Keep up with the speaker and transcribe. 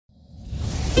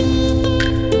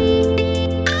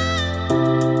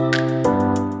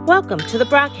Welcome to the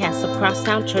broadcast of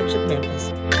Crosstown Church of Memphis.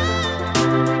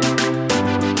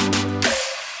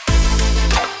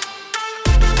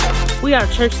 We are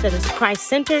a church that is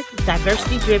Christ-centered,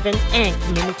 diversity-driven, and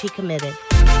community-committed.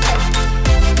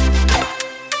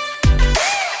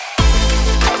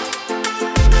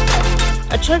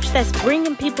 A church that's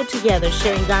bringing people together,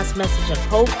 sharing God's message of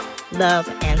hope, love,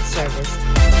 and service.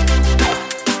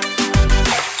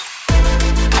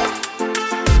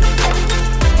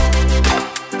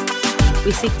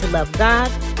 We seek to love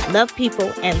God, love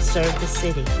people, and serve the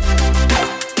city.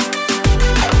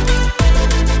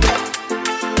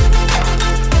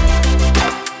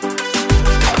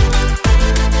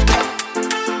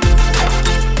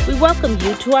 We welcome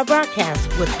you to our broadcast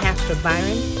with Pastor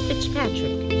Byron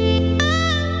Fitzpatrick.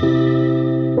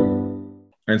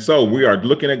 And so we are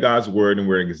looking at God's word and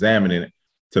we're examining it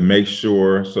to make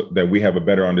sure that we have a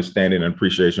better understanding and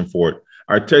appreciation for it.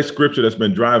 Our text scripture that's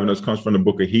been driving us comes from the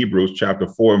book of Hebrews, chapter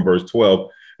 4 and verse 12.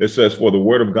 It says, "For the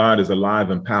word of God is alive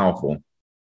and powerful.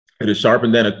 It is sharper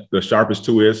than the sharpest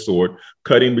two-edged sword,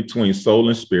 cutting between soul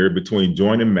and spirit, between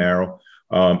joint and marrow,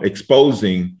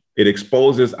 it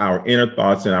exposes our inner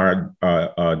thoughts and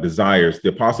our desires." The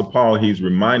Apostle Paul, he's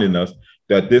reminding us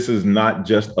that this is not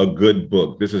just a good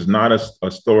book. This is not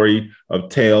a story of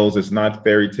tales. It's not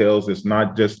fairy tales. It's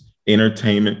not just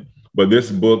entertainment, but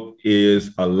this book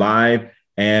is alive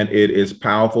and it is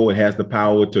powerful. It has the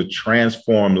power to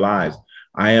transform lives.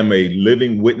 I am a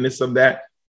living witness of that.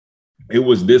 It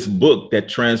was this book that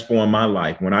transformed my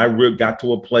life. When I really got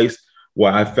to a place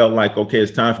where I felt like, okay,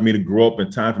 it's time for me to grow up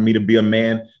and time for me to be a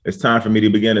man. It's time for me to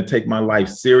begin to take my life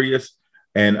serious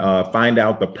and find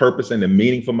out the purpose and the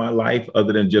meaning for my life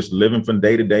other than just living from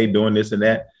day to day, doing this and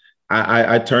that.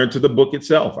 I turned to the book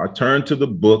itself. I turned to the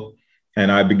book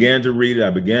and I began to read it.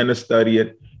 I began to study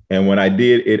it. And when I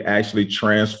did, it actually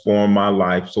transformed my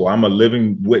life. So I'm a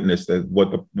living witness that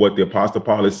what the Apostle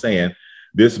Paul is saying.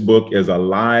 This book is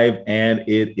alive and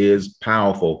it is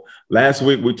powerful. Last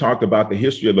week, we talked about the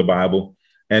history of the Bible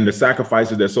and the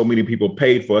sacrifices that so many people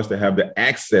paid for us to have the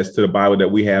access to the Bible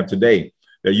that we have today.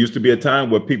 There used to be a time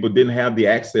where people didn't have the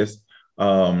access.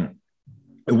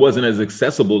 It wasn't as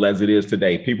accessible as it is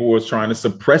today. People were trying to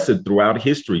suppress it throughout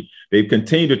history. They've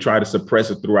continued to try to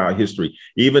suppress it throughout history.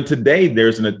 Even today,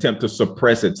 there's an attempt to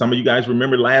suppress it. Some of you guys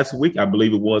remember last week, I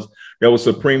believe it was, there was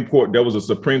a Supreme Court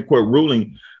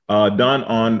ruling done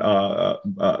on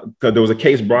because there was a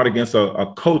case brought against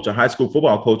a coach, a high school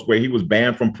football coach, where he was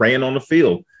banned from praying on the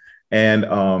field. And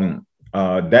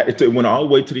it went all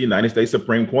the way to the United States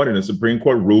Supreme Court, and the Supreme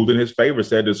Court ruled in his favor,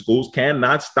 said the schools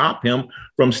cannot stop him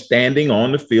from standing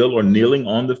on the field or kneeling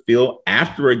on the field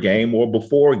after a game or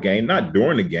before a game, not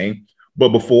during the game, but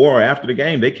before or after the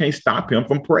game. They can't stop him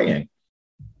from praying.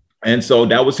 And so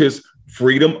that was his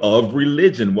freedom of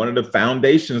religion, one of the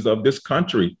foundations of this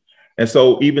country. And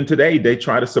so even today, they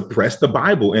try to suppress the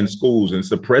Bible in schools and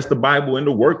suppress the Bible in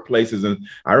the workplaces. And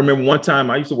I remember one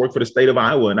time I used to work for the state of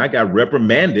Iowa and I got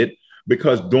reprimanded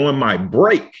because during my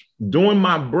break,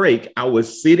 I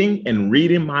was sitting and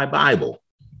reading my Bible.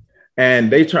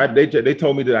 And they told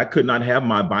me that I could not have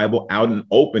my Bible out and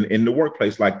open in the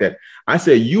workplace like that. I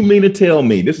said, you mean to tell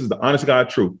me, this is the honest God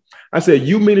truth. I said,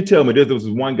 you mean to tell me, there was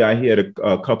one guy, he had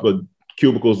a couple of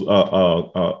cubicles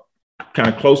kind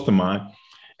of close to mine.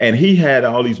 And he had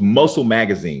all these muscle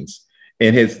magazines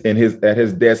at his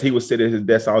desk. He would sit at his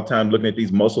desk all the time looking at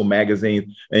these muscle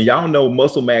magazines. And y'all know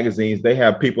muscle magazines, they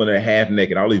have people that are half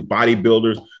naked, all these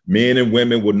bodybuilders, men and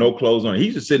women with no clothes on.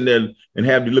 He's just sitting there and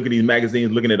having to look at these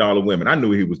magazines, looking at all the women. I knew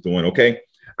what he was doing. Okay.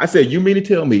 I said, you mean to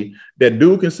tell me that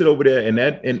dude can sit over there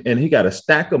and he got a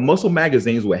stack of muscle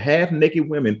magazines with half naked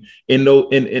women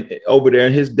over there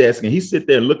in his desk. And he sit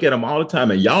there and look at them all the time.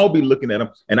 And y'all be looking at them.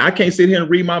 And I can't sit here and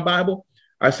read my Bible.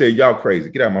 I said, y'all crazy.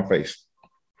 Get out of my face.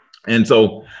 And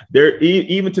so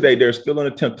even today, there's still an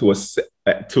attempt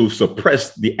to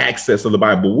suppress the access of the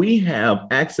Bible. We have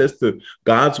access to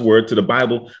God's word, to the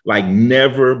Bible, like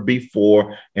never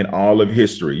before in all of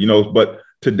history, but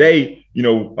today,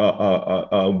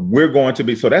 we're going to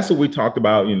be. So that's what we talked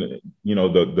about,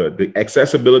 the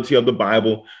accessibility of the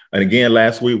Bible. And again,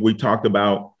 last week, we talked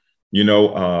about, we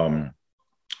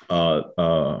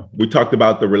talked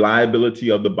about the reliability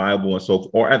of the Bible and so forth.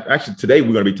 Or actually, today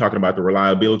we're going to be talking about the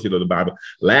reliability of the Bible.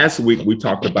 Last week, we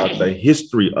talked about the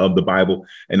history of the Bible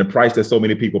and the price that so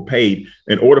many people paid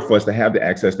in order for us to have the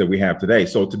access that we have today.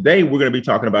 So today we're going to be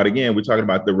talking about, again, we're talking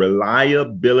about the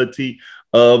reliability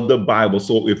of the Bible.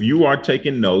 So if you are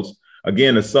taking notes,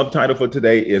 again, the subtitle for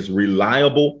today is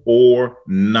Reliable or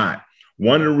Not.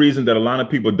 One of the reasons that a lot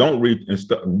of people don't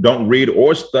read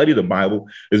or study the Bible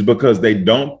is because they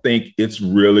don't think it's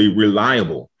really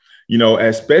reliable.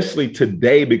 especially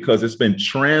today, because it's been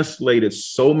translated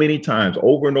so many times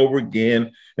over and over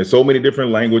again in so many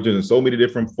different languages and so many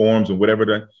different forms and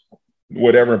whatever.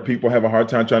 People have a hard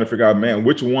time trying to figure out, man,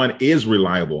 which one is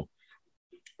reliable.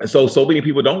 And so many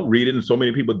people don't read it and so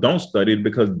many people don't study it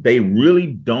because they really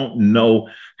don't know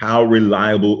how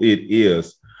reliable it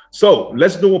is. So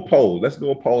let's do a poll. Let's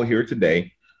do a poll here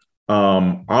today.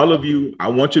 All of you, I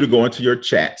want you to go into your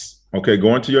chats. Okay,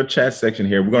 go into your chat section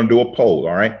here. We're going to do a poll.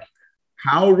 All right.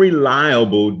 How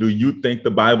reliable do you think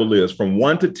the Bible is from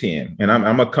 1 to 10? And I'm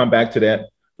going to come back to that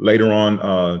later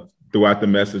on throughout the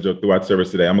message or throughout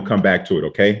service today. I'm going to come back to it.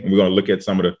 Okay. And we're going to look at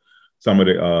some of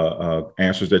the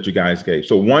answers that you guys gave.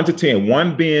 So 1 to 10,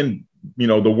 1 being,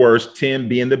 the worst, 10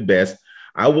 being the best.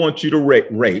 I want you to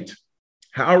rate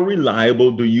how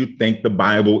reliable do you think the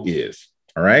Bible is?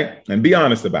 All right. And be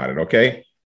honest about it. Okay.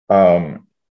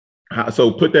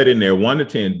 So put that in there, 1 to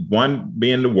 10, 1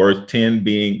 being the worst, 10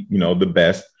 being, the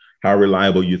best, how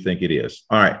reliable you think it is.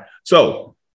 All right.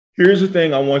 So here's the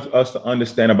thing I want us to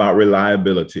understand about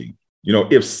reliability.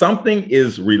 If something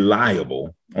is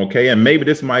reliable, okay, and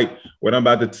maybe what I'm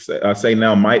about to say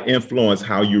now might influence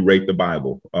how you rate the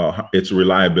Bible, its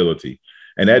reliability.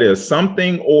 And that is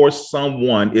something or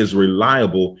someone is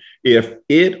reliable if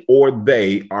it or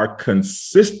they are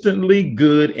consistently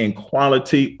good in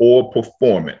quality or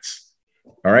performance.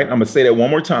 All right, I'm going to say that one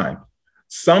more time.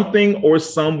 Something or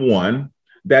someone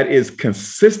that is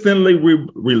consistently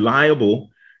reliable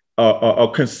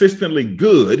or consistently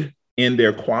good in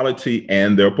their quality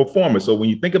and their performance. So when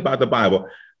you think about the Bible,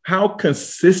 how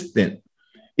consistent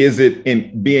is it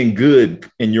in being good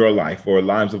in your life or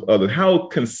lives of others? How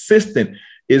consistent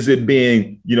is it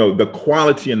being, the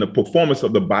quality and the performance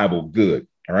of the Bible good?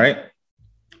 All right.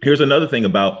 Here's another thing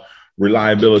about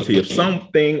reliability. If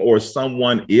something or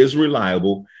someone is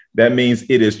reliable, that means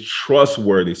it is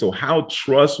trustworthy. So how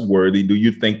trustworthy do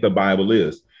you think the Bible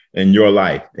is in your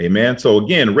life? Amen. So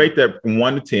again, rate that from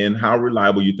 1 to 10, how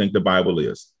reliable you think the Bible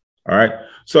is. All right.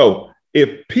 So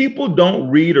if people don't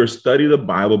read or study the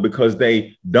Bible because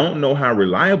they don't know how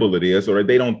reliable it is, or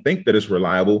they don't think that it's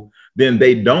reliable, then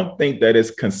they don't think that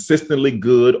it's consistently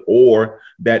good or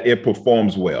that it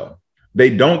performs well. They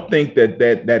don't think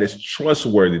that is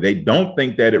trustworthy. They don't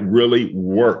think that it really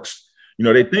works.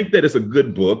 They think that it's a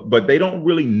good book, but they don't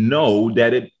really know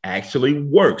that it actually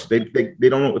works. They don't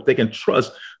know if they can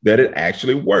trust that it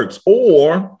actually works,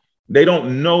 or they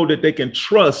don't know that they can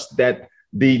trust that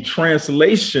the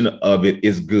translation of it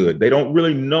is good. They don't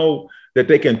really know that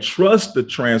they can trust the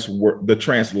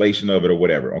translation of it or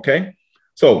whatever. Okay.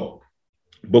 So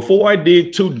before I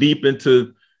dig too deep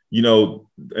into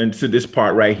this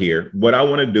part right here, what I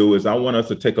want to do is I want us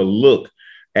to take a look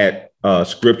at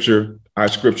scripture. Our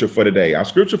scripture for today. Our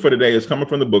scripture for today is coming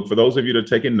from the book, for those of you that are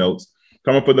taking notes,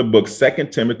 coming from the book, 2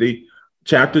 Timothy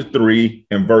chapter 3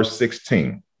 and verse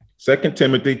 16. 2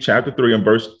 Timothy chapter 3 and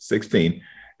verse 16.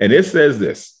 And it says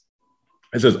this.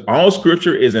 It says, all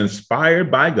scripture is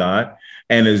inspired by God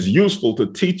and is useful to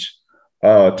teach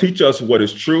us what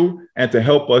is true and to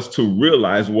help us to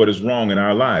realize what is wrong in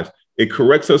our lives. It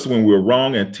corrects us when we're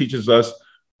wrong and teaches us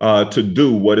to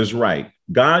do what is right.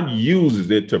 God uses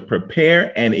it to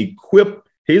prepare and equip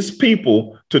his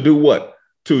people to do what?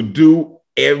 To do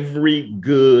every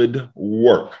good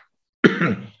work.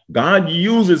 God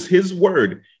uses his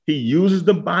word. He uses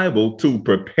the Bible to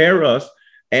prepare us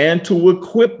and to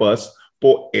equip us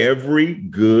for every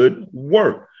good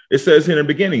work. It says in the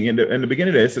beginning, in the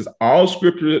beginning there, it says all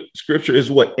scripture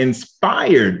is what?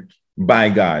 Inspired by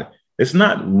God. It's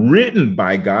not written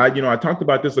by God. I talked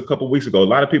about this a couple of weeks ago. A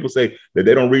lot of people say that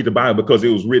they don't read the Bible because it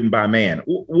was written by man.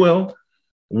 Well,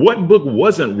 what book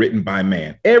wasn't written by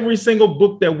man? Every single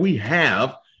book that we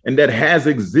have and that has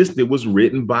existed was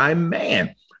written by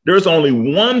man. There's only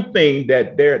one thing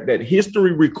that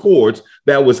history records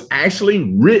that was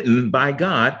actually written by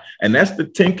God, and that's the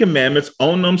 10 Commandments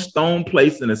on them stone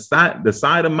plates in the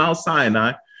side of Mount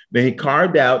Sinai that he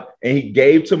carved out and he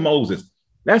gave to Moses.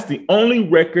 That's the only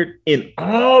record in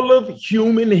all of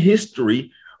human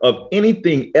history of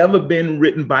anything ever been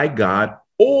written by God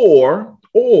or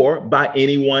by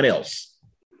anyone else.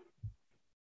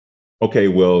 Okay,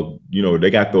 well, they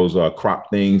got those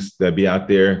crop things that be out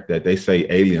there that they say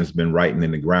aliens been writing in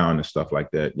the ground and stuff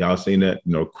like that. Y'all seen that?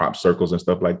 Crop circles and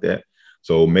stuff like that.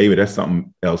 So maybe that's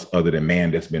something else other than man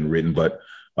that's been written, but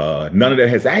none of that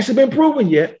has actually been proven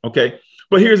yet. Okay.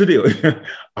 But here's the deal.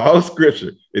 All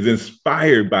scripture is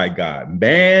inspired by God.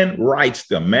 Man writes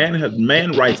them.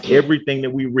 Man writes everything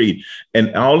that we read.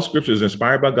 And all scripture is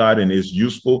inspired by God and is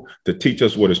useful to teach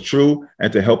us what is true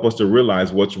and to help us to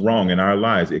realize what's wrong in our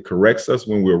lives. It corrects us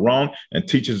when we're wrong and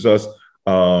teaches us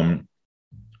to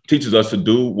teaches us to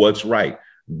do what's right.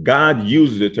 God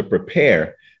uses it to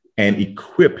prepare and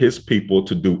equip his people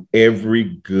to do every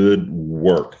good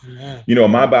work. Yeah. You know,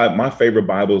 my favorite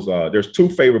Bibles, there's two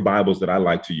favorite Bibles that I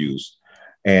like to use.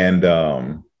 And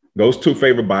those two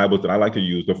favorite Bibles that I like to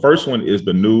use, the first one is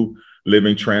the New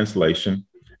Living Translation,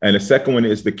 and the second one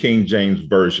is the King James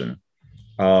Version.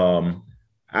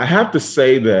 I have to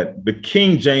say that the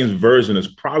King James Version is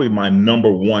probably my number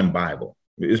one Bible.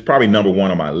 It's probably number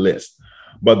one on my list.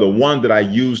 But the one that I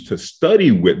use to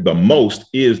study with the most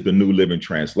is the New Living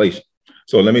Translation.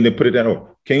 So let me put it down.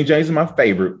 King James is my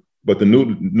favorite, but the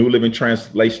New Living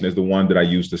Translation is the one that I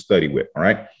use to study with. All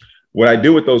right. What I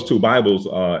do with those two Bibles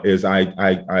is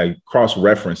I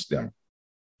cross-reference them.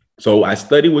 So I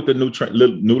study with the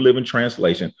New Living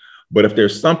Translation. But if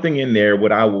there's something in there,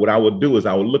 what I would do is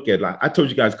I would look at, like I told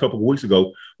you guys a couple of weeks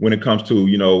ago, when it comes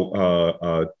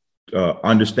to,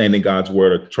 understanding God's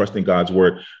word or trusting God's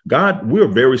word. God, we're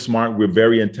very smart. We're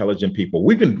very intelligent people.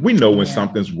 We know when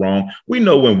something's wrong. We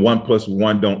know when 1 +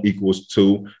 1 don't equals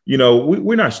 2. You know,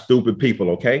 we're not stupid people.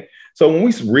 OK, so when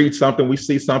we read something, we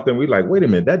see something, we're like, wait a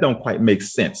minute, that don't quite make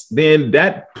sense. Then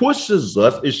that pushes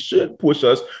us. It should push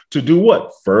us to do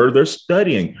what? Further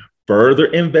studying, further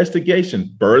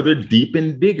investigation, further deep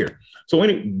and digger. So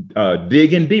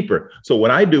digging deeper. So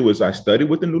what I do is I study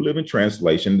with the New Living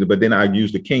Translation, but then I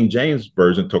use the King James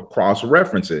Version to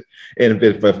cross-reference it. And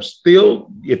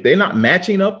if they're not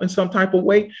matching up in some type of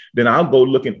way, then I'll go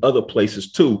look in other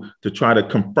places too, to try to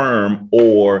confirm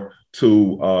or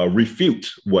to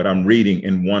refute what I'm reading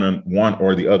in one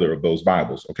or the other of those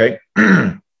Bibles. Okay.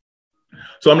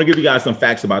 So I'm going to give you guys some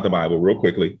facts about the Bible real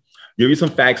quickly. Give you some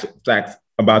facts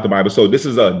about the Bible. So this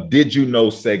is a Did You Know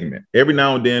segment. Every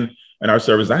now and then in our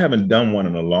service, I haven't done one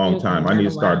in a long time. I need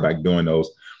to start back doing those.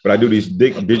 But I do these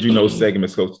Did You Know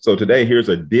segments. So today, here's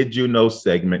a Did You Know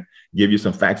segment. Give you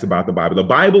some facts about the Bible. The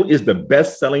Bible is the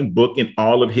best-selling book in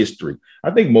all of history.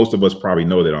 I think most of us probably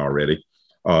know that already,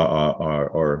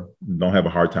 or don't have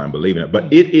a hard time believing it.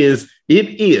 But it is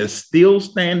still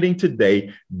standing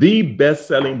today, the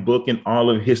best-selling book in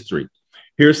all of history.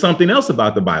 Here's something else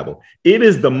about the Bible. It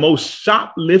is the most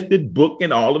shoplifted book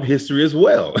in all of history as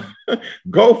well.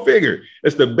 Go figure.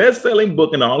 It's the best-selling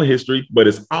book in all of history, but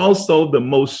it's also the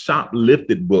most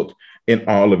shoplifted book in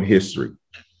all of history.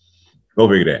 Go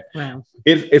figure that. Wow.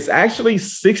 It's actually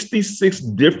 66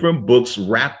 different books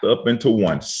wrapped up into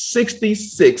one.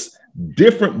 66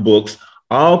 different books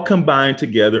all combined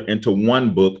together into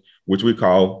one book, which we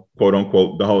call, quote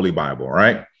unquote, the Holy Bible,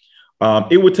 right?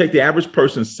 It would take the average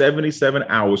person 77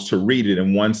 hours to read it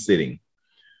in one sitting.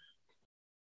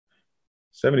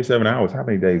 77 hours. How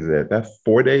many days is that? That's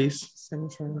 4 days?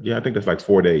 77. Yeah, I think that's like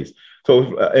 4 days.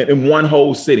 So in one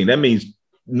whole sitting, that means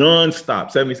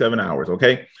nonstop, 77 hours.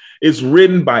 OK, it's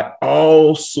written by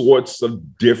all sorts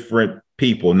of different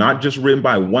people, not just written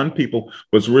by one people,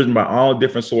 but it's written by all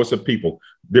different sorts of people,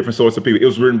 It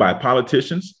was written by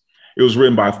politicians. It was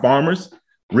written by farmers,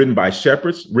 written by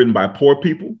shepherds, written by poor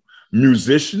people,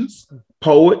 musicians,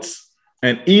 poets,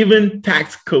 and even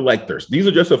tax collectors. These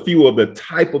are just a few of the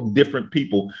type of different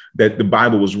people that the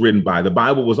Bible was written by. The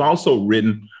Bible was also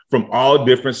written from all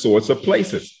different sorts of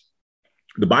places.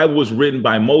 The Bible was written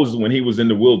by Moses when he was in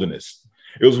the wilderness.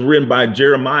 It was written by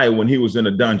Jeremiah when he was in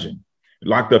a dungeon,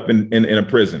 locked up in a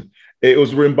prison. It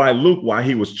was written by Luke while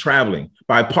he was traveling,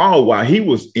 by Paul while he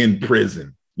was in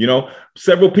prison. You know,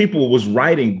 several people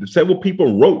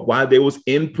wrote while they was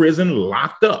in prison,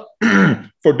 locked up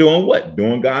for doing what?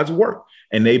 Doing God's work.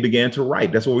 And they began to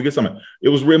write. That's where we get something. It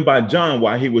was written by John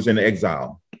while he was in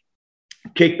exile,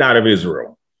 kicked out of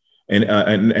Israel.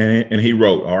 And he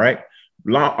wrote, all right,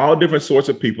 all different sorts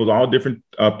of people, all different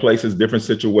places, different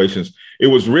situations. It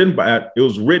was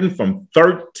written from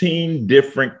 13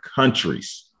 different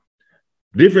countries.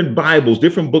 Different Bibles,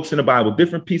 different books in the Bible,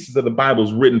 different pieces of the Bible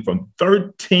is written from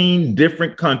 13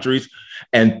 different countries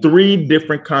and 3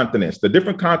 different continents. The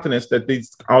different continents that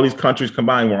all these countries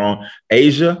combined were on: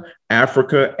 Asia,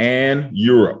 Africa, and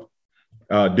Europe.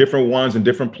 Different ones in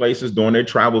different places during their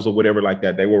travels or whatever like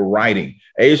that. They were writing.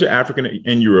 Asia, Africa,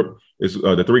 and Europe is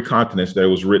the 3 continents that it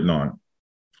was written on.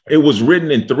 It was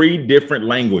written in 3 different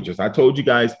languages. I told you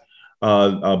guys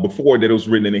before that it was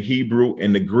written in the Hebrew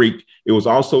and the Greek. It was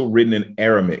also written in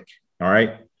Aramaic. All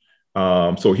right.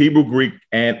 So Hebrew, Greek,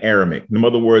 and Aramaic. In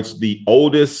other words, the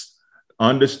oldest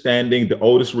understanding, the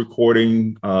oldest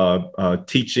recording,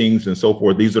 teachings, and so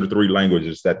forth. These are the 3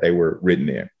 languages that they were written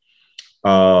in.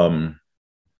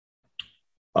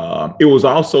 It was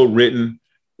also written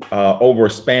over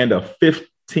a span of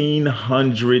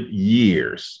 1,500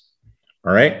 years.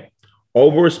 All right.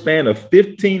 Over a span of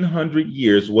 1,500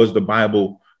 years was the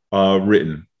Bible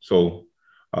written. So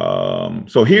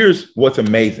So here's what's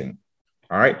amazing.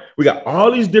 All right. We got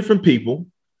all these different people.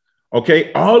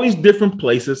 Okay. All these different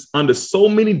places under so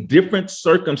many different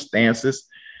circumstances.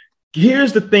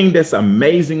 Here's the thing that's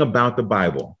amazing about the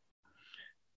Bible.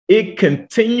 It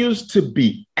continues to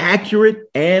be accurate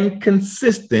and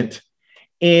consistent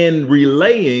in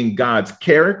relaying God's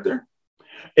character,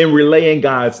 in relaying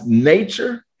God's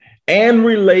nature, and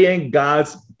relaying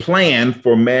God's plan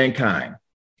for mankind.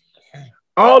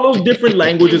 All those different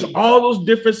languages, all those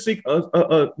different,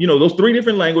 those 3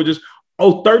 different languages,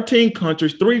 13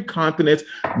 countries, 3 continents,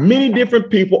 many different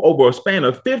people over a span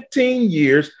of 15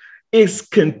 years. It's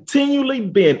continually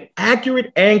been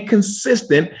accurate and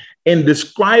consistent in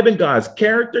describing God's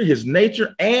character, his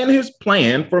nature, and his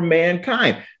plan for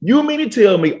mankind. You mean to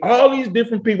tell me all these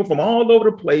different people from all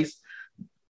over the place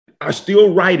are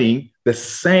still writing the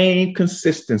same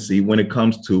consistency when it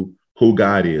comes to who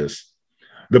God is?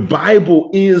 The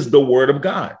Bible is the word of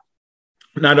God.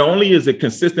 Not only is it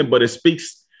consistent, but it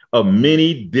speaks of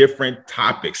many different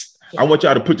topics. I want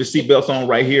y'all to put your seatbelts on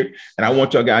right here. And I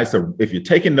want y'all guys to, if you're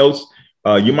taking notes,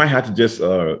 you might have to just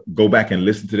go back and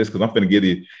listen to this, because I'm going to give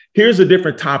you, here's the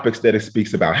different topics that it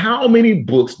speaks about. How many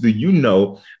books do you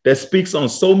know that speaks on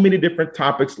so many different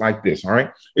topics like this? All right.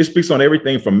 It speaks on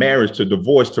everything from marriage to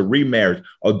divorce to remarriage,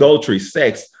 adultery,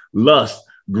 sex, lust,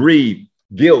 greed,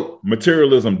 guilt,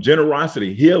 materialism,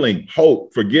 generosity, healing,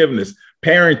 hope, forgiveness,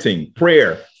 parenting,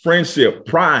 prayer, friendship,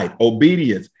 pride,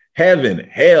 obedience, heaven,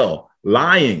 hell,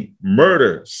 lying,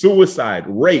 murder, suicide,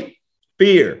 rape,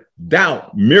 fear,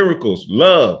 doubt, miracles,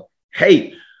 love,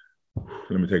 hate.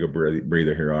 Let me take a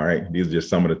breather here. All right. These are just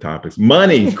some of the topics.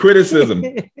 Money, criticism,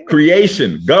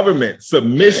 creation, government,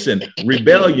 submission,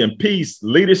 rebellion, peace,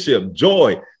 leadership,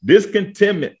 joy,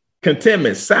 discontentment,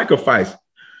 contentment, sacrifice,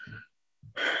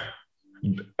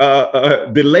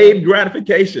 delayed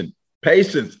gratification,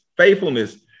 patience,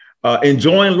 faithfulness,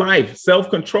 enjoying life,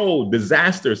 self-control,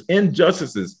 disasters,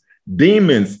 injustices,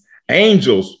 demons,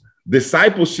 angels,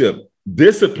 discipleship,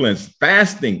 disciplines,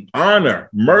 fasting, honor,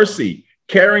 mercy,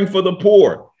 caring for the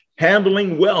poor,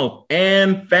 handling wealth,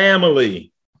 and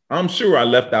family. I'm sure I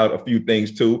left out a few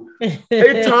things too.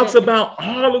 It talks about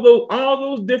all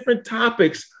those different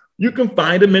topics. You can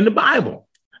find them in the Bible.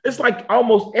 It's like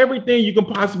almost everything you can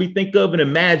possibly think of and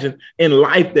imagine in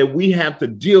life that we have to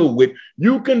deal with.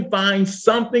 You can find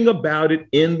something about it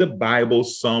in the Bible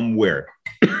somewhere.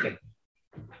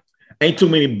 Ain't too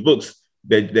many books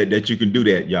that you can do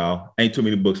that, y'all. Ain't too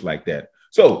many books like that.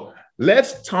 So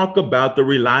let's talk about the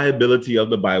reliability of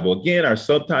the Bible. Again, our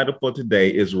subtitle for today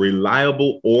is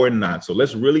Reliable or Not. So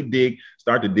let's really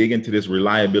start to dig into this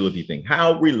reliability thing.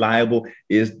 How reliable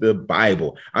is the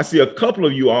Bible? I see a couple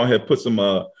of you all have put some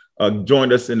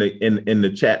joined us in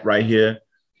the chat right here.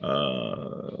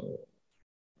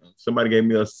 Somebody gave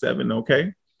me a 7.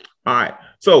 Okay. All right.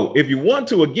 So if you want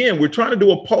to, again, we're trying to do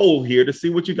a poll here to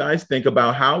see what you guys think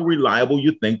about how reliable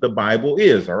you think the Bible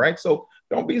is. All right. So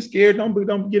don't be scared.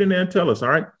 Don't get in there and tell us. All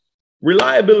right.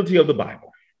 Reliability of the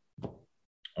Bible.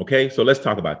 Okay. So let's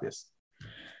talk about this.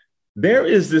 There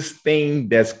is this thing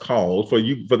that's called, for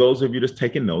those of you that's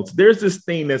taking notes, there's this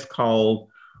thing that's called,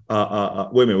 wait a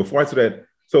minute, before I say that.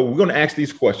 So we're going to ask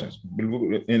these questions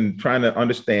in trying to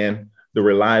understand the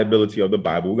reliability of the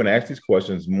Bible. We're going to ask these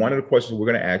questions. One of the questions we're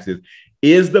going to ask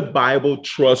is the Bible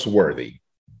trustworthy?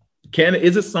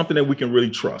 Is it something that we can really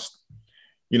trust?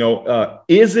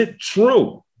 Is it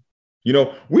true?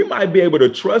 We might be able to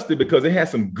trust it because it has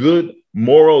some good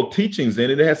moral teachings in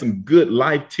it. It has some good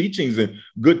life teachings and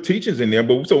good teachings in there.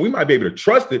 So we might be able to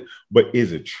trust it, but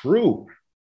is it true?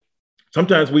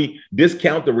 Sometimes we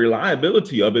discount the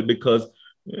reliability of it because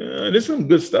there's some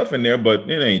good stuff in there, but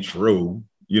it ain't true.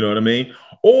 You know what I mean?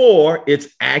 Or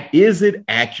is it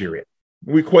accurate?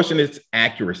 We question its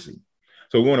accuracy.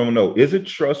 So we want to know, is it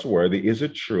trustworthy? Is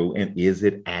it true? And is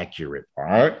it accurate? All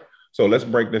right. So let's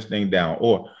break this thing down.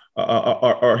 Or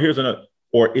here's another.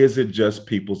 Or is it just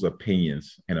people's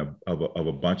opinions and of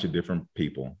a bunch of different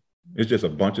people? It's just a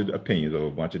bunch of opinions of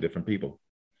a bunch of different people.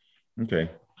 Okay.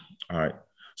 All right.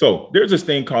 So there's this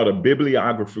thing called a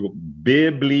bibliographical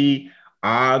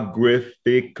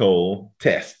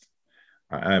test.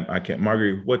 I can't,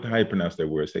 Margaret, how you pronounce that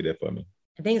word? Say that for me.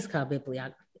 I think it's called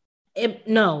bibliography.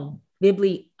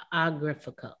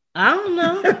 Bibliographical. I don't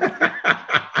know.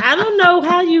 I don't know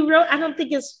how you wrote. I don't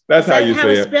think it's. That's how you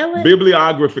say it.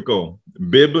 Bibliographical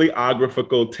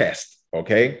test.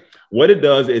 Okay. What it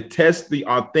does, it tests the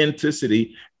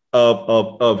authenticity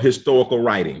of historical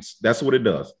writings. That's what it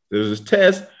does. There's this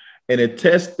test. And it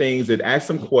tests things, it asks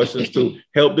some questions to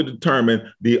help to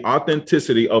determine the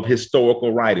authenticity of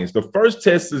historical writings. The first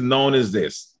test is known as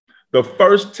this. The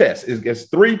first test is it's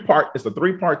a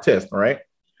three-part test, all right?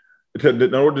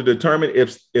 In order to determine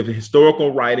if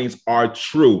historical writings are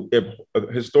true, if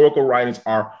historical writings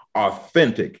are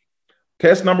authentic.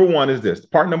 Test number one is this.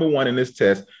 Part number one in this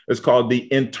test is called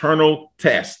the internal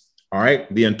test. All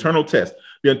right, the internal test.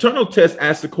 The internal test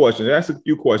asks the question. It asks a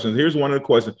few questions. Here's one of the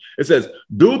questions. It says,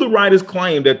 do the writers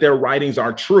claim that their writings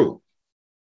are true?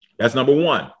 That's number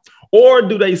one. Or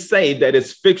do they say that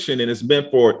it's fiction and it's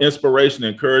meant for inspiration,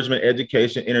 encouragement,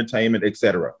 education, entertainment,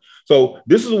 etc.? So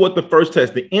this is what the first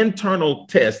test, the internal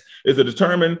test, is to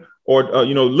determine or,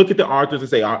 look at the authors and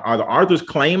say, are the authors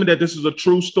claiming that this is a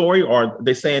true story? Or are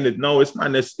they saying that, no, it's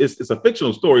not, it's a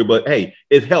fictional story, but hey,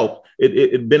 it helped.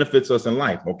 It benefits us in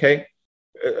life. Okay.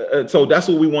 So that's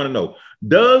what we want to know.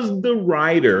 Does the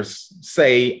writers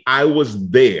say, I was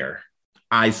there,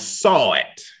 I saw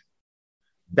it?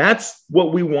 That's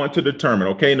what we want to determine.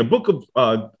 Okay. In the book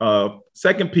of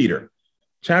 2 Peter,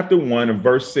 chapter 1 and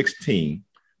verse 16,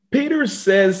 Peter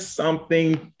says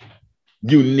something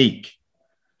unique.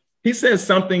 He says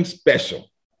something special.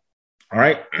 All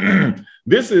right.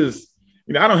 This is,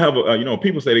 I don't have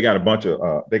people say they got a bunch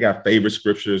of, they got favorite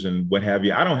scriptures and what have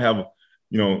you. I don't have,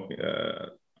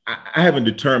 I haven't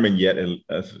determined yet,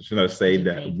 say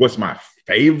that what's my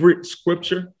favorite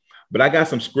scripture, but I got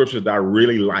some scriptures that I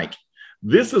really like.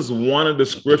 This is one of the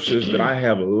scriptures that I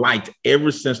have liked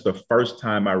ever since the first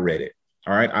time I read it.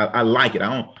 All right. I like it.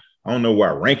 I don't know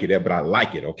where I rank it at, but I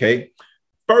like it. Okay.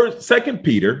 2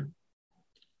 Peter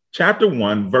chapter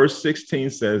 1, verse 16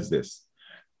 says this.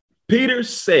 Peter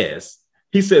says,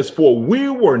 for we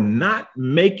were not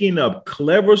making up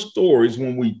clever stories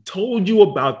when we told you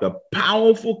about the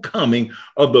powerful coming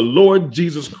of the Lord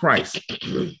Jesus Christ.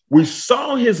 We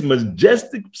saw his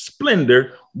majestic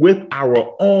splendor with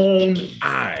our own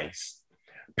eyes.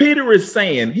 Peter is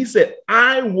saying, he said,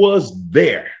 I was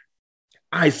there.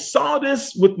 I saw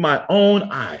this with my own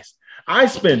eyes. I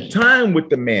spent time with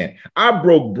the man. I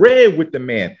broke bread with the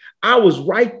man. I was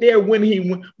right there when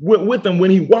he went with him,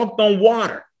 when he walked on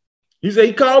water. He said,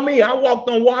 he called me. I walked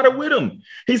on water with him.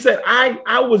 He said,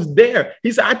 I was there.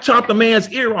 He said, I chopped the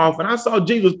man's ear off and I saw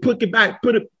Jesus pick it back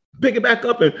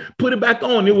up and put it back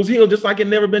on. It was healed just like it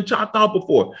never been chopped off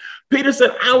before. Peter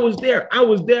said, I was there. I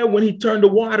was there when he turned the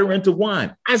water into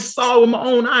wine. I saw it with my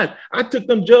own eyes. I took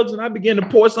them jugs and I began to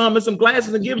pour some in some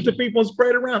glasses and give it to people and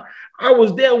spread it around. I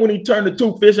was there when he turned the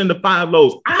 2 fish into 5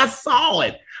 loaves. I saw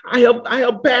it. I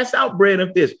helped pass out bread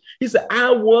and fish. He said, I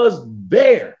was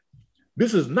there.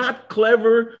 This is not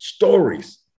clever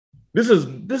stories. This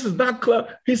is not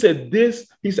clever. He said,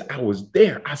 I was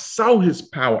there. I saw his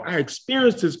power. I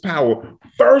experienced his power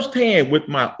firsthand with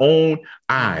my own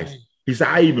eyes. He said,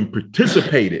 I even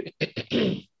participated.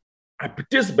 I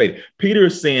participated. Peter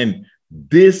is saying,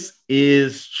 this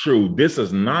is true. This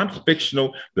is not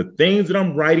fictional. The things that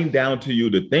I'm writing down to you,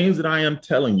 the things that I am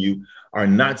telling you are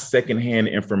not secondhand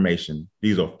information.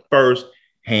 These are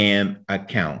first-hand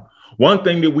account. One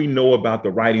thing that we know about the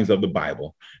writings of the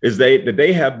Bible is that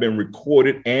they have been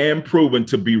recorded and proven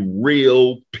to be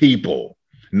real people,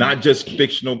 not just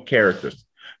fictional characters.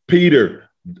 Peter,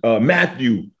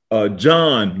 Matthew,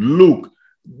 John, Luke,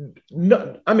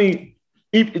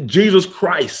 Jesus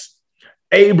Christ,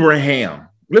 Abraham.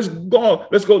 Let's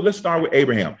start with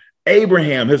Abraham.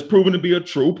 Abraham has proven to be a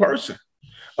true person.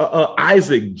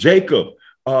 Isaac, Jacob,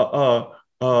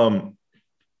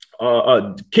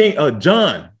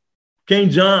 King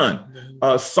John,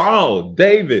 Saul,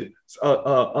 David.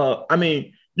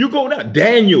 You go down,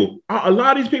 Daniel. A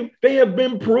lot of these people, they have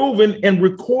been proven and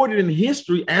recorded in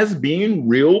history as being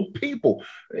real people.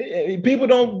 People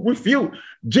don't refute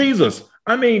Jesus.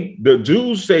 The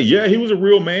Jews say, yeah, he was a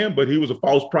real man, but he was a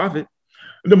false prophet.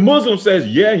 The Muslim says,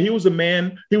 yeah, he was a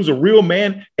man. He was a real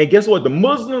man. And guess what? The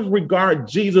Muslims regard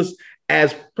Jesus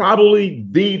as probably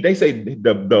the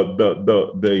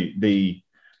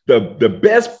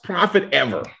best prophet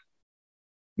ever.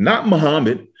 Not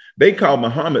Muhammad. They call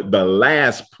Muhammad the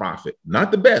last prophet, not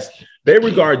the best. They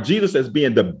regard Jesus as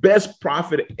being the best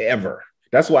prophet ever.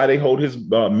 That's why they hold his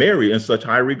Mary in such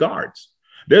high regards.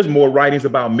 There's more writings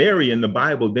about Mary in the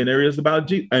Bible than there is about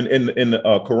Jesus. And in the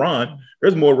Quran,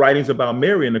 there's more writings about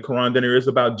Mary in the Quran than there is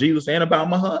about Jesus and about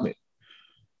Muhammad.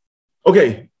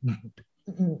 Okay,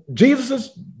 they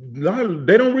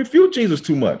don't refute Jesus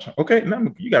too much. Okay, now,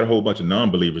 you got a whole bunch of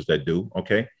non-believers that do.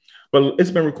 Okay, but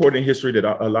it's been recorded in history that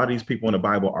a lot of these people in the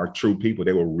Bible are true people.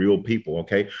 They were real people.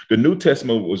 Okay, the New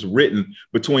Testament was written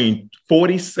between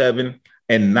 47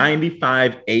 and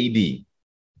 95 AD.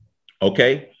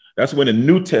 Okay. That's when the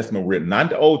New Testament was written, not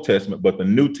the Old Testament, but the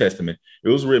New Testament. It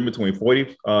was written between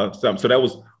 40 something. So that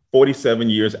was 47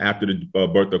 years after the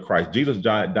birth of Christ. Jesus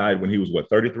died when he was,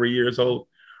 33 years old?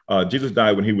 Jesus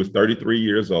died when he was 33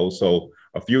 years old. So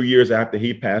a few years after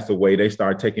he passed away, they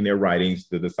started taking their writings,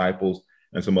 the disciples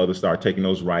and some others started taking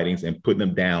those writings and putting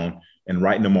them down and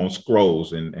writing them on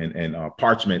scrolls and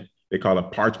parchment. They call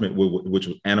it parchment, which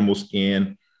was animal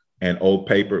skin and old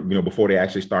paper. Before they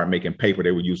actually started making paper,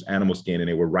 they would use animal skin, and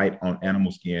they would write on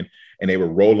animal skin, and they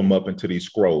would roll them up into these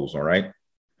scrolls. All right.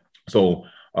 So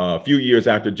a few years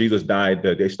after Jesus died,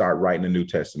 they start writing the New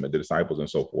Testament, the disciples and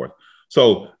so forth.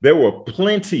 So there were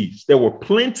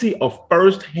plenty of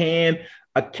firsthand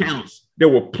accounts. There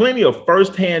were plenty of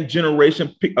firsthand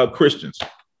generation Christians,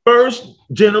 first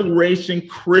generation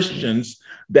Christians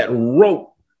that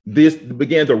wrote this,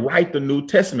 began to write the New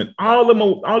Testament.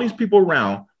 All these people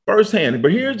around firsthand.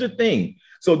 But here's the thing.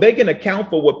 So they can account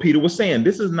for what Peter was saying.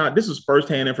 This is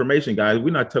firsthand information, guys.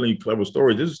 We're not telling you clever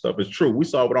stories. This stuff is true. We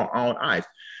saw it with our own eyes.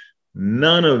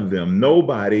 None of them,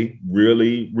 nobody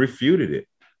really refuted it.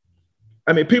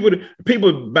 I mean, people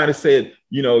might have said,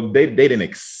 they didn't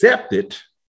accept it.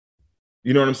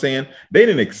 You know what I'm saying? They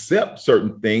didn't accept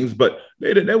certain things, but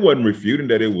they wasn't refuting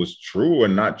that it was true or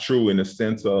not true in the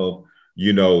sense of,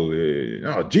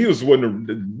 Jesus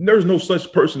wasn't, there's no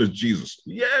such person as Jesus.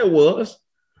 Yeah, it was.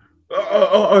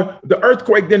 The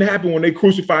earthquake didn't happen when they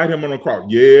crucified him on the cross.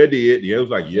 Yeah, it did. Yeah, it was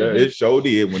like, yeah, it sure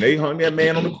did. When they hung that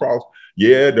man on the cross,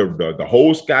 yeah, the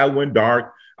whole sky went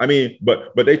dark. I mean,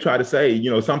 but they try to say,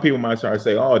 some people might try to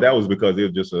say, oh, that was because it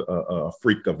was just a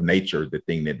freak of nature, the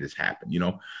thing that just happened,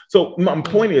 So my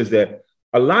point is that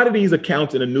a lot of these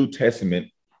accounts in the New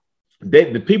Testament,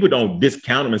 the people don't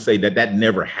discount them and say that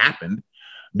never happened.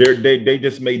 They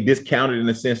just may discount it in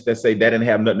the sense that say that didn't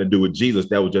have nothing to do with Jesus.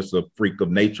 That was just a freak of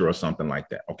nature or something like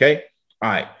that. Okay. All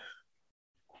right.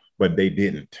 But they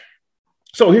didn't.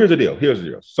 So here's the deal.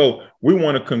 So we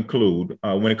want to conclude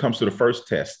when it comes to the first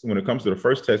test,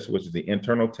 which is the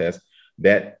internal test,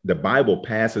 that the Bible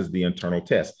passes the internal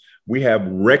test. We have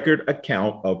record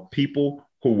account of people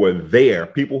who were there.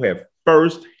 People have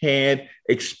firsthand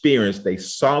experience. They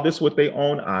saw this with their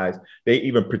own eyes. They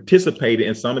even participated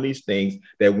in some of these things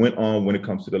that went on when it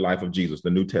comes to the life of Jesus, the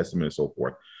New Testament and so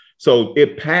forth. So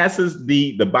it passes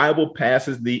the Bible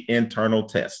passes the internal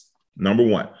test. Number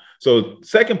one. So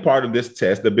second part of this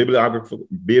test, the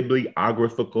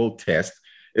bibliographical test,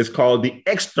 is called the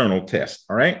external test.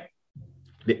 All right.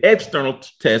 The external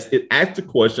test, it asks the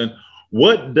question,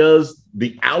 what does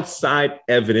the outside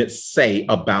evidence say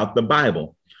about the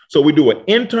Bible? So we do an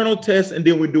internal test and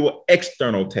then we do an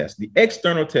external test. The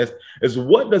external test is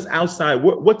what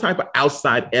type of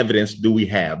outside evidence do we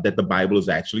have that the Bible is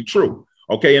actually true?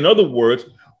 Okay. In other words,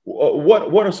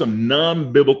 what are some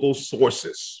non-biblical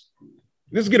sources?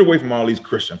 Let's get away from all these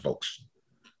Christian folks.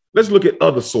 Let's look at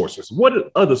other sources. What do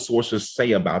other sources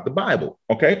say about the Bible?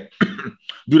 Okay.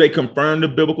 Do they confirm the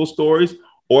biblical stories,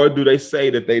 or do they say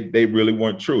that they really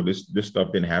weren't true? This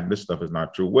stuff didn't happen. This stuff is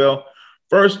not true. Well,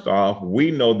 first off,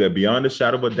 we know that beyond a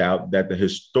shadow of a doubt that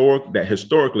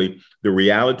historically the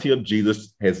reality of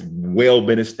Jesus has well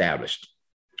been established.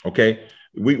 Okay.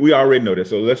 We already know that.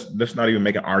 So let's not even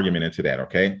make an argument into that.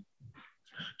 Okay.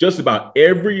 Just about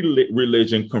every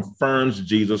religion confirms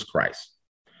Jesus Christ.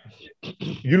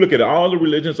 You look at all the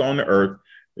religions on the earth,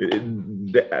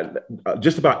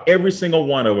 just about every single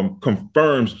one of them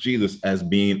confirms Jesus as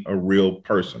being a real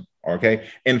person. Okay.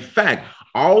 In fact,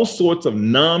 all sorts of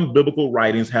non-biblical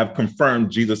writings have confirmed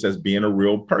Jesus as being a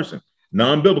real person,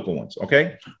 non-biblical ones.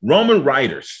 Okay. Roman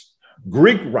writers,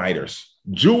 Greek writers,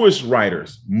 Jewish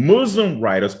writers, Muslim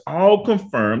writers all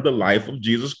confirm the life of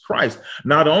Jesus Christ.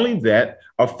 Not only that,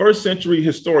 a first century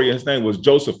historian, his name was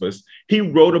Josephus, he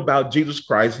wrote about Jesus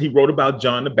Christ. He wrote about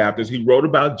John the Baptist. He wrote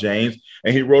about James,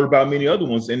 and he wrote about many other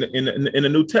ones in the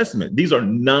New Testament. These are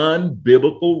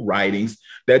non-biblical writings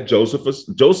that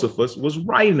Josephus was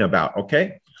writing about.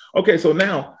 Okay, so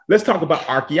now let's talk about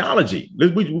archaeology. We're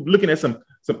looking at some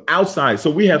outside. So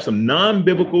we have some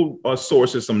non-biblical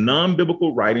sources, some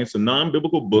non-biblical writings, some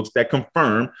non-biblical books that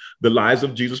confirm the lives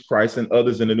of Jesus Christ and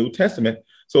others in the New Testament.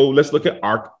 So let's look at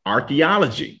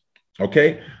archaeology.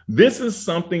 Okay, this is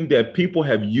something that people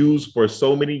have used for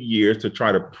so many years to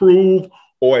try to prove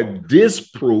or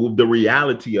disprove the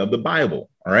reality of the Bible.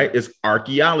 All right, it's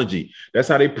archaeology. That's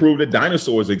how they prove that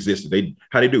dinosaurs existed. They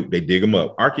dig them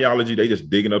up. Archaeology, they just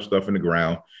digging up stuff in the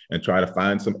ground and try to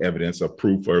find some evidence of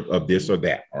proof of this or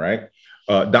that. All right,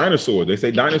 dinosaurs. They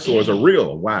say dinosaurs are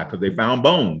real. Why? Because they found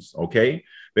bones. Okay,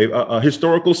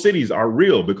 historical cities are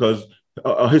real because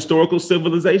historical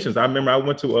civilizations. I remember I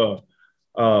went to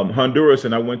Honduras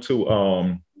and I went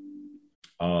to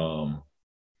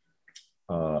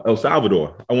El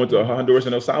Salvador. I went to Honduras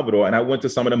and El Salvador, and I went to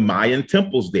some of the Mayan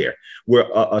temples there, where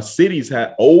cities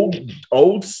had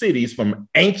old cities from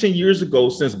ancient years ago,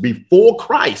 since before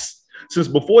Christ. Since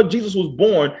before Jesus was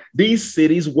born, these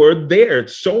cities were there,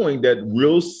 showing that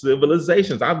real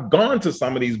civilizations. I've gone to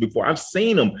some of these before. I've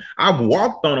seen them. I've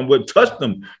walked on them, touched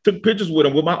them, took pictures with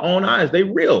them with my own eyes. They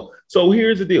real. So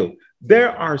here's the deal.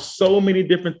 There are so many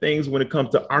different things when it comes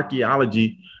to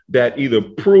archaeology that either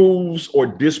proves or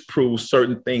disproves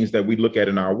certain things that we look at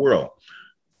in our world.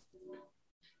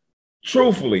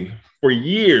 Truthfully, for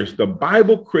years, the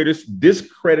Bible critics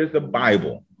discredit the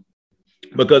Bible,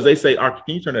 because they say, can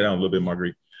you turn it down a little bit,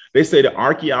 Marguerite? They say that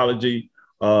archaeology,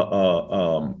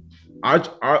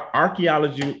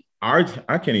 archaeology,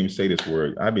 I can't even say this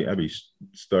word. I be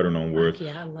stuttering on words.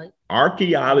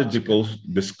 Archaeological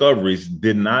discoveries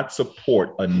did not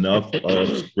support enough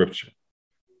of scripture.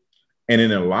 And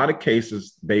in a lot of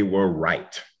cases, they were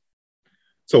right.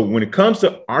 So when it comes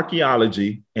to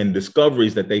archaeology and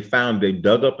discoveries that they found, they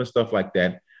dug up and stuff like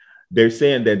that, they're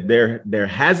saying that there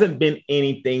hasn't been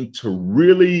anything to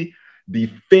really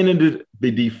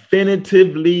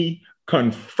definitively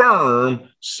confirm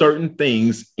certain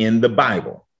things in the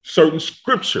Bible, certain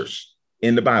scriptures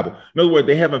in the Bible. In other words,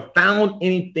 they haven't found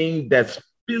anything that's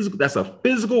physical, that's a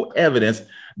physical evidence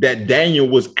that Daniel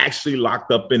was actually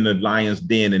locked up in the lion's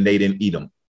den and they didn't eat him.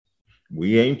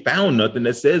 We ain't found nothing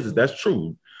that says that's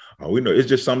true. We know it's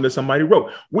just something that somebody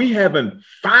wrote. We haven't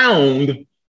found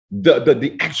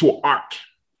the actual ark.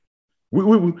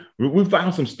 We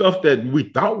found some stuff that we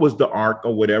thought was the ark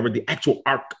or whatever, the actual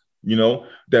ark,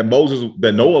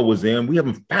 that Noah was in. We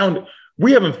haven't found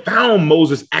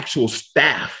Moses' actual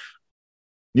staff.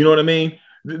 You know what I mean?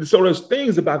 So there's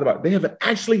things about they haven't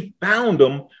actually found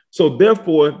them. So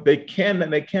therefore, they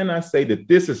cannot say that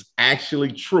this is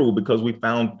actually true because we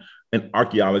found an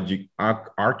archaeological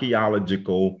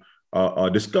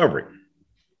discovery.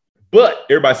 But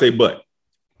everybody say but.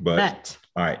 All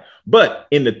right. But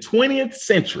in the 20th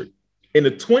century,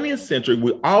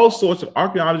 with all sorts of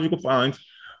archaeological finds,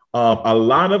 a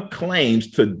lot of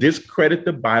claims to discredit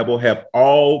the Bible have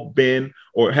been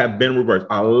reversed.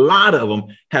 A lot of them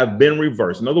have been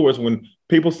reversed. In other words, when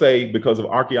people say because of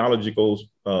archaeological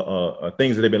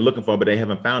things that they've been looking for, but they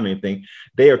haven't found anything,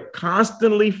 they are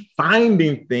constantly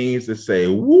finding things that say,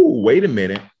 "Whoa, wait a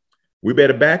minute. We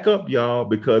better back up, y'all,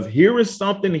 because here is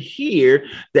something here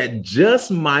that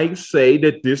just might say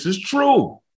that this is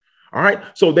true." All right.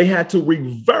 So they had to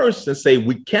reverse and say,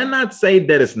 we cannot say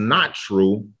that it's not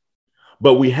true,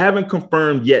 but we haven't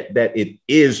confirmed yet that it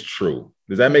is true.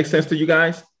 Does that make sense to you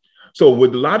guys? So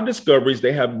with a lot of discoveries,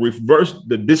 they have reversed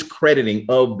the discrediting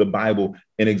of the Bible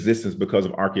in existence because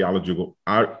of archaeological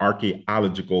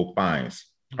finds.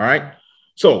 All right.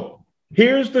 So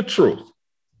here's the truth.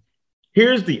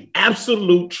 Here's the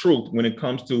absolute truth when it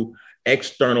comes to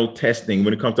external testing,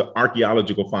 when it comes to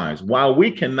archaeological finds. While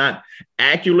we cannot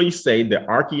accurately say that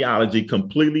archaeology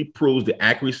completely proves the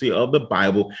accuracy of the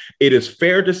Bible, it is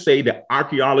fair to say that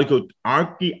archaeological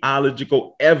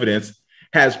evidence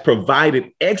has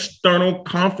provided external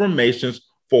confirmations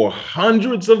for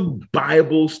hundreds of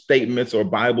Bible statements or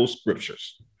Bible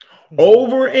scriptures.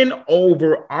 Over and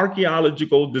over,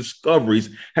 archaeological discoveries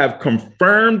have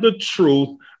confirmed the truth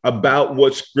about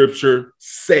what scripture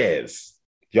says.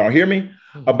 Y'all hear me?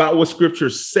 About what scripture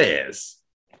says.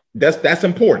 That's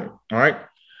important. All right.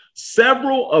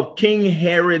 Several of King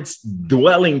Herod's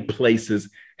dwelling places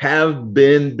have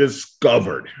been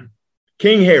discovered.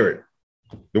 King Herod,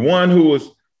 the one who was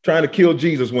trying to kill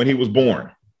Jesus when he was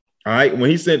born. All right. When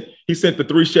he sent the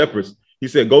 3 shepherds, he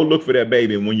said, go look for that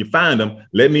baby. And when you find him,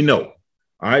 let me know.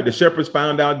 All right. The shepherds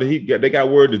found out that they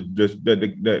got word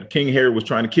that King Herod was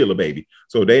trying to kill a baby.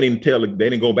 So they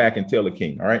didn't go back and tell the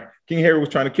king. All right. King Herod was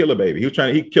trying to kill a baby.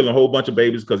 He killed a whole bunch of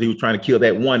babies because he was trying to kill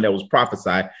that one that was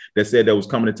prophesied that said that was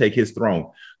coming to take his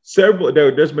throne.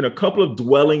 There's been a couple of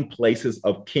dwelling places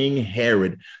of King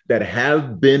Herod that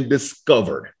have been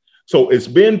discovered. So it's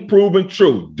been proven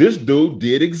true. This dude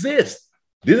did exist.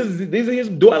 These are his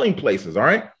dwelling places. All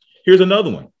right. Here's another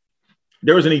one.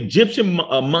 There was an Egyptian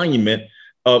monument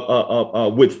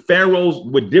with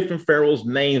different pharaohs'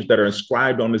 names that are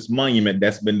inscribed on this monument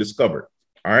that's been discovered.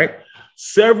 All right.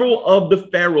 Several of the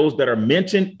pharaohs that are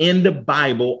mentioned in the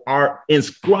Bible are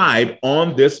inscribed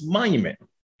on this monument.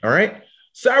 All right.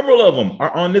 Several of them are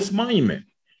on this monument.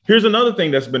 Here's another thing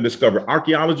that's been discovered.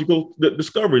 Archaeological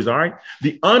discoveries. All right.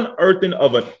 The unearthing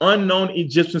of an unknown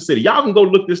Egyptian city. Y'all can go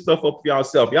look this stuff up for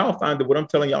yourself. Y'all find that what I'm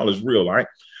telling y'all is real. All right.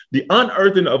 The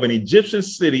unearthing of an Egyptian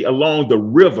city along the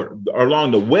river,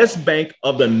 along the west bank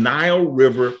of the Nile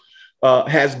River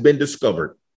has been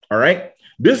discovered. All right.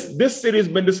 This city has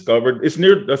been discovered. It's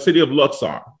near the city of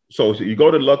Luxor. So you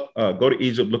go to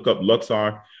Egypt, look up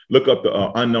Luxor, look up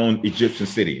the unknown Egyptian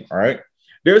city. All right.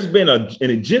 There's been an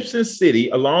Egyptian city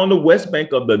along the west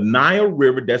bank of the Nile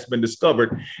River that's been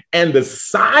discovered. And the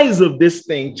size of this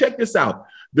thing, check this out.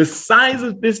 The size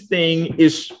of this thing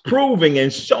is proving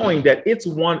and showing that it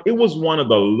was one of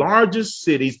the largest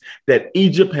cities that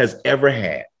Egypt has ever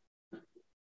had.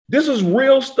 This is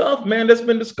real stuff, man, that's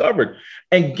been discovered.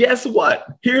 And guess what?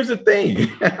 Here's the thing.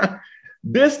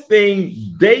 This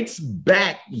thing dates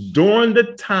back during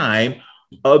the time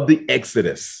of the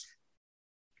Exodus.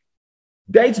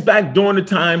 Dates back during the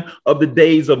time of the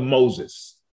days of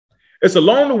Moses. It's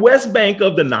along the west bank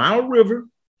of the Nile River,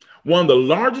 one of the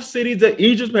largest cities that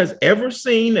Egypt has ever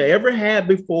seen, or ever had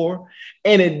before.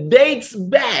 And it dates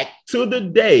back to the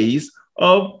days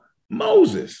of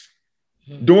Moses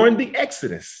during the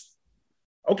Exodus.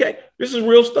 Okay, this is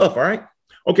real stuff, all right?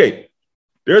 Okay,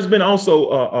 there's been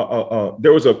also,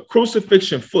 there was a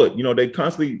crucifixion foot. You know, they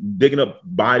constantly digging up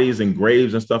bodies and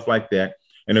graves and stuff like that.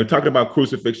 And they're talking about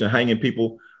crucifixion, hanging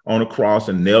people on a cross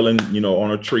and nailing, you know,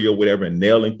 on a tree or whatever, and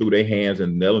nailing through their hands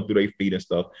and nailing through their feet and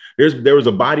stuff. There was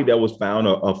a body that was found,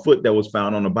 a foot that was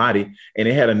found on the body, and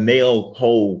it had a nail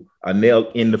hole, a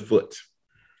nail in the foot.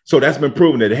 So that's been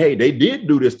proven that, hey, they did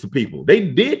do this to people. They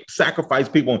did sacrifice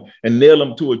people and nail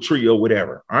them to a tree or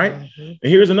whatever. All right. Mm-hmm.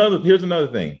 And here's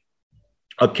another thing.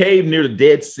 A cave near the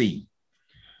Dead Sea.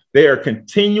 They are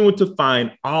continuing to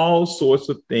find all sorts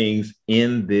of things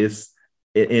in this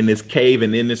cave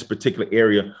and in this particular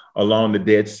area along the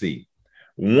Dead Sea.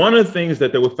 One of the things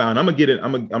that they were found, I'm gonna get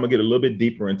a little bit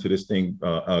deeper into this thing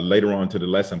later on to the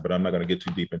lesson, but I'm not gonna get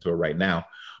too deep into it right now.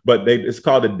 But it's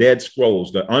called the Dead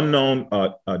Scrolls, the unknown,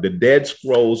 the Dead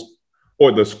Scrolls,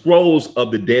 or the Scrolls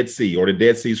of the Dead Sea, or the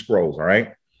Dead Sea Scrolls. All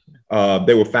right,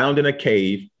 they were found in a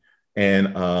cave,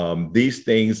 and these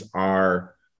things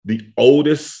are the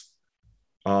oldest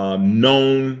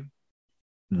known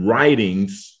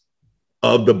writings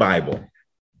of the Bible.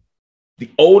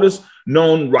 The oldest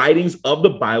known writings of the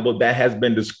Bible that has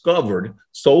been discovered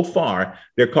so far.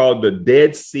 They're called the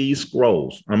Dead Sea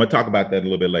Scrolls. I'm going to talk about that a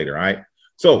little bit later. All right.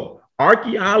 So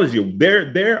archaeology,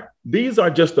 these are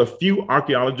just a few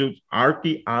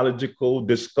archaeological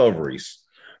discoveries.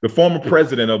 The former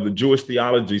president of the Jewish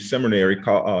Theology Seminary,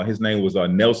 his name was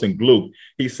Nelson Gluck.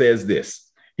 He says this.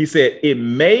 He said, it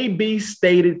may be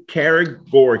stated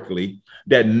categorically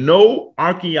that no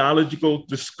archaeological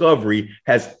discovery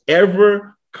has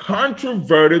ever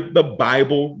controverted the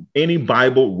Bible, any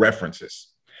Bible references,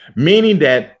 meaning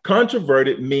that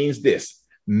controverted means this,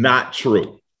 not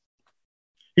true.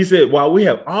 He said, while we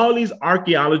have all these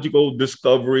archaeological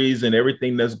discoveries and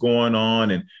everything that's going on,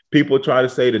 and people try to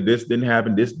say that this didn't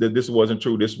happen, this wasn't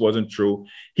true, this wasn't true.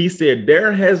 He said,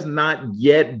 there has not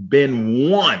yet been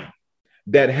one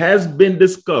that has been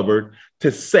discovered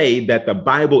to say that the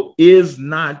Bible is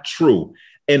not true.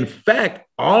 In fact,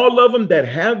 all of them that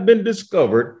have been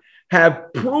discovered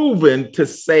have proven to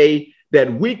say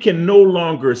that we can no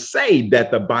longer say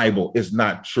that the Bible is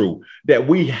not true, that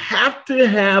we have to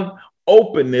have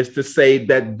openness to say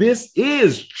that this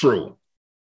is true.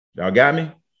 Y'all got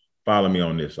me? Follow me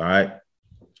on this, all right?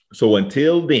 So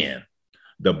until then,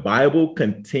 the Bible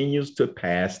continues to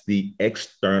pass the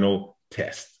external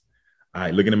test. All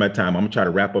right, looking at my time, I'm gonna try to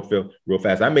wrap up real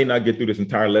fast. I may not get through this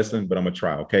entire lesson, but I'm gonna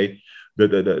try. Okay.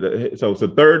 So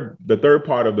the third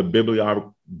part of the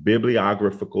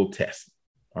bibliographical test.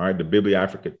 All right, the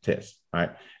bibliographical test. All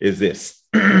right, is this.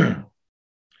 It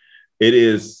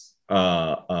is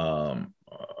the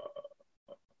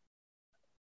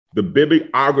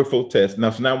bibliographical test.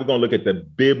 Now we're gonna look at the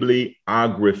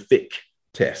bibliographic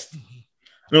test.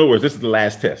 In other words, this is the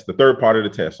last test, the third part of the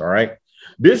test. All right.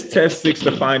 This test seeks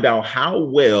to find out how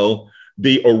well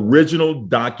the original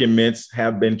documents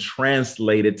have been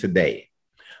translated today.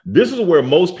 This is where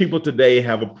most people today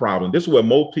have a problem. This is where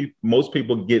most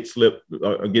people slip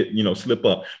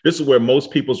up. This is where most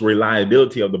people's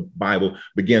reliability of the Bible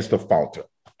begins to falter.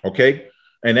 Okay.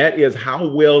 And that is how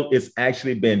well it's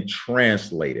actually been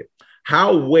translated.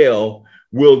 How well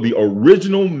will the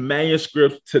original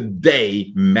manuscripts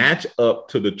today match up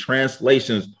to the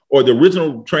translations, or the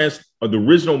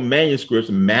original manuscripts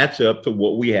match up to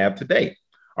what we have today?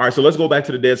 All right, so let's go back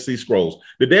to the Dead Sea Scrolls.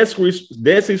 The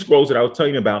Dead Sea Scrolls that I was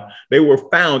telling you about, they were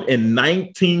found in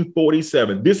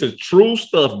 1947. This is true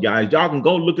stuff, guys. Y'all can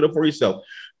go look it up for yourself.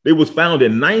 It was found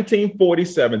in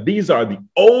 1947. These are the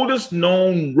oldest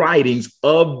known writings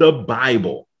of the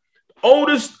Bible.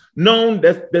 Oldest known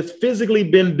that's physically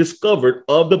been discovered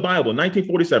of the Bible,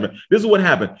 1947. This is what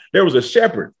happened. There was a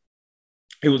shepherd.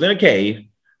 He was in a cave,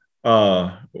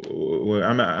 Well,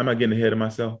 I'm not getting ahead of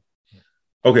myself.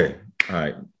 Okay. All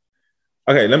right.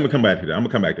 Okay. Let me come back to that. I'm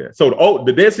gonna come back to that. So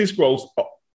the Dead Sea Scrolls,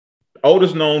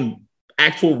 oldest known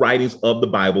actual writings of the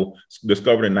Bible,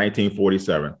 discovered in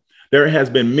 1947. There has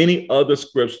been many other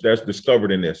scripts that's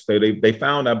discovered in this. So they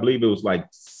found, I believe it was like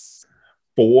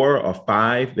 4 or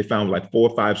 5. They found like 4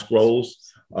 or 5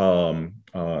 scrolls in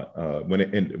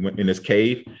this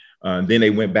cave. Then they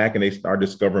went back and they started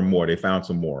discovering more. They found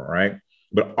some more, right?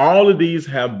 But all of these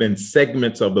have been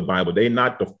segments of the Bible. They're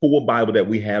not the full Bible that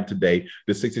we have today,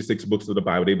 the 66 books of the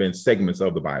Bible. They've been segments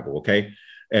of the Bible, okay?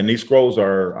 And these scrolls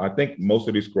are, I think most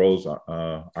of these scrolls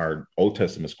are Old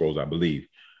Testament scrolls, I believe.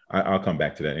 I'll come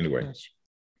back to that anyway. Yes.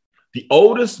 The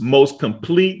oldest, most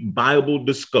complete Bible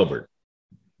discovered,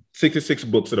 66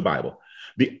 books of the Bible.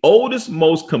 The oldest,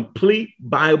 most complete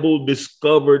Bible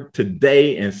discovered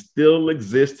today and still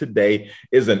exists today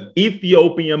is an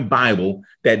Ethiopian Bible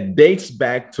that dates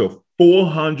back to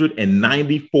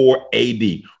 494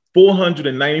 AD,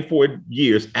 494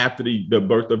 years after the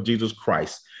birth of Jesus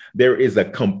Christ. There is a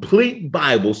complete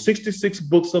Bible, 66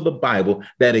 books of the Bible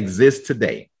that exists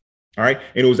today. All right.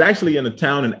 And it was actually in a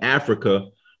town in Africa.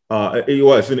 It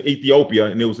was in Ethiopia,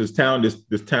 and it was this town,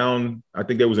 I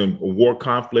think there was a war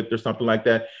conflict or something like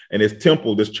that. And this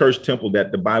church temple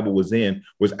that the Bible was in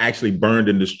was actually burned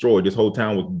and destroyed. This whole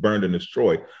town was burned and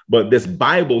destroyed. But this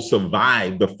Bible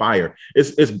survived the fire.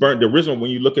 It's burned. The original,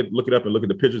 when you look it up and look at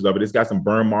the pictures of it, it's got some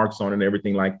burn marks on it and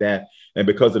everything like that. And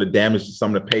because of the damage,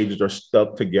 some of the pages are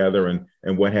stuck together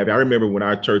and what have you. I remember when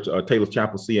our church, Taylor's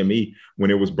Chapel CME,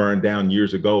 when it was burned down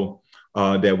years ago,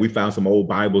 that we found some old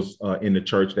Bibles in the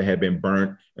church that had been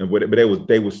burnt, but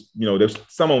there's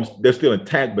some of them, they're still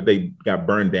intact, but they got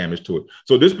burn damage to it.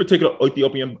 So this particular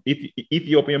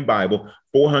Ethiopian Bible,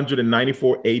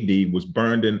 494 AD, was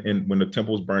burned in when the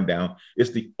temple was burned down. It's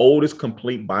the oldest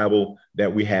complete Bible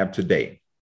that we have today.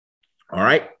 All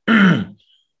right.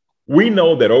 We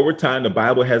know that over time, the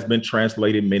Bible has been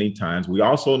translated many times. We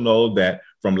also know that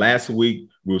from last week,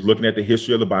 we was looking at the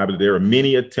history of the Bible. There are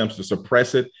many attempts to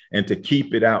suppress it and to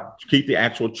keep it out, keep the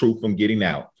actual truth from getting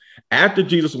out. After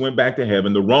Jesus went back to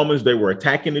heaven, the Romans, they were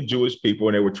attacking the Jewish people,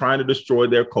 and they were trying to destroy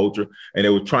their culture, and they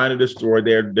were trying to destroy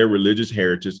their religious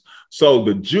heritage. So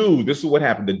the Jews, this is what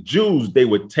happened. The Jews, they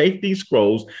would take these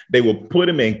scrolls, they would put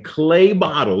them in clay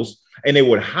bottles, and they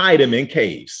would hide them in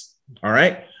caves. All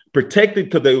right. Protected,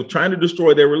 because they were trying to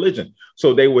destroy their religion.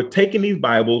 So they were taking these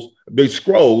Bibles, these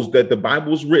scrolls that the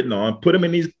Bible was written on, put them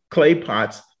in these clay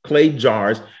pots, clay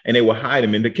jars, and they would hide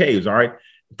them in the caves. All right.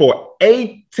 For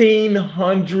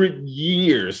 1,800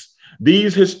 years,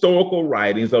 these historical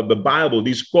writings of the Bible,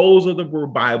 these scrolls of the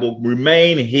Bible,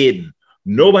 remain hidden.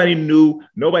 Nobody knew,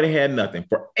 nobody had nothing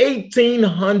for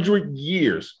 1,800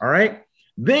 years. All right.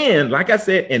 Then, like I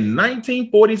said, in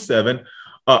 1947,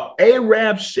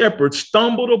 Arab shepherd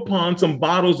stumbled upon some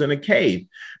bottles in a cave.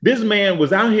 This man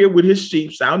was out here with his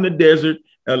sheep out in the desert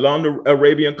along the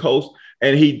Arabian coast,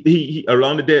 and he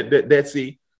along the Dead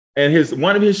Sea. And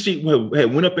one of his sheep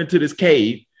had went up into this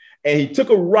cave, and he took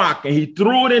a rock and he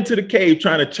threw it into the cave,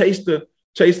 trying to chase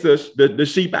the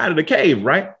sheep out of the cave,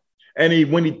 right?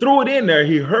 And when he threw it in there,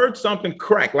 he heard something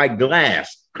crack like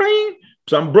glass, cling,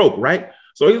 something broke, right?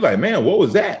 So he's like, man, what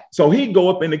was that? So he go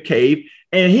up in the cave,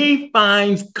 and he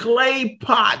finds clay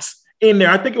pots in there.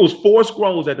 I think it was 4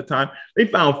 scrolls at the time. They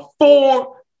found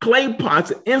 4 clay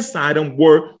pots. Inside them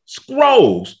were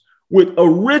scrolls with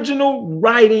original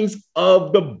writings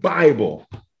of the Bible.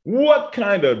 What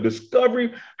kind of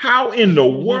discovery? How in the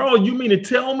world? You mean to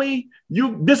tell me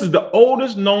this is the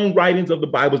oldest known writings of the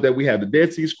Bibles that we have, the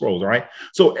Dead Sea Scrolls, all right?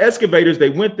 So excavators, they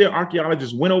went there,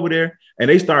 archaeologists went over there, and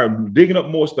they started digging up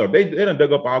more stuff. They done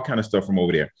dug up all kind of stuff from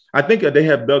over there. I think they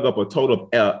have dug up a total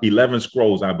of 11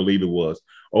 scrolls, I believe it was,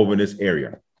 over in this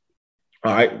area.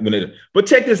 All right, but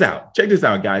check this out. Check this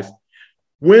out, guys.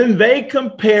 When they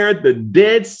compared the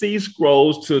Dead Sea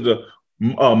Scrolls to the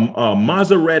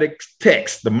Masoretic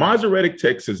text, the Masoretic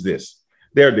text is this.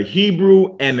 They're the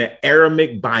Hebrew and the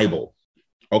Aramaic Bible.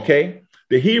 Okay,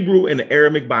 the Hebrew and the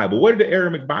Aramaic Bible. Where did the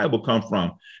Aramaic Bible come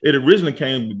from? It originally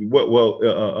came,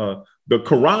 the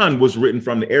Quran was written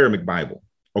from the Aramaic Bible.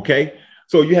 Okay,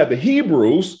 so you have the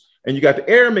Hebrews and you got the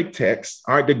Aramaic text.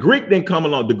 All right, the Greek didn't come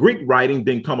along. The Greek writing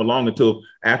didn't come along until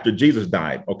after Jesus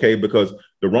died. Okay, because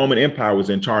the Roman Empire was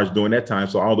in charge during that time,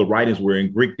 so all the writings were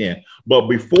in Greek then. But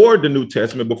before the New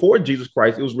Testament, before Jesus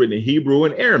Christ, it was written in Hebrew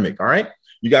and Aramaic. All right,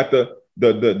 you got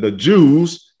the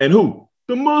Jews and who?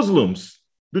 The Muslims.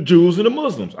 The Jews and the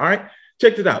Muslims. All right.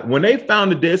 Check it out. When they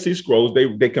found the Dead Sea Scrolls,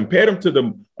 they compared them to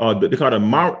they call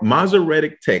it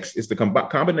Masoretic text. It's the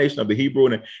combination of the Hebrew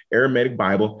and the Aramaic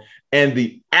Bible, and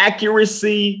the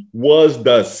accuracy was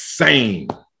the same.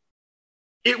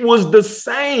 It was the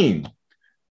same.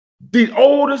 The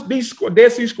oldest, these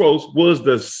Dead Sea Scrolls was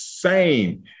the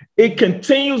same. It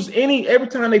continues every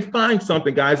time they find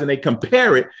something, guys, and they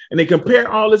compare it, and they compare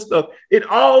all this stuff.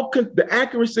 The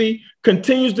accuracy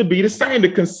continues to be the same. The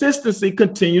consistency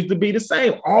continues to be the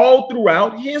same all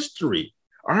throughout history.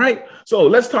 All right. So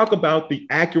let's talk about the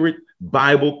accurate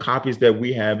Bible copies that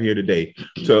we have here today.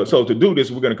 So to do this,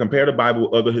 we're going to compare the Bible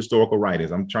with other historical writings.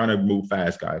 I'm trying to move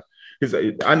fast, guys.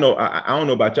 I know I don't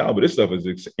know about y'all, but this stuff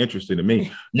is interesting to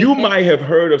me. You might have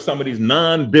heard of some of these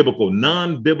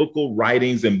non-biblical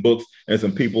writings and books, and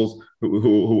some people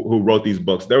who wrote these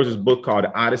books. There was this book called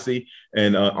the Odyssey,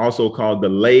 and also called the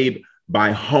Iliad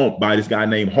by this guy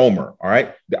named Homer. All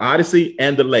right, the Odyssey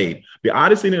and the Iliad. The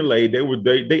Odyssey and the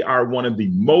Iliad, they are one of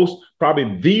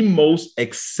probably the most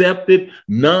accepted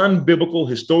non-biblical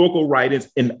historical writings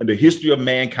in the history of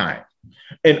mankind.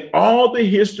 In all the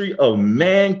history of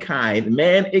mankind,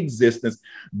 man existence,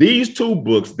 these two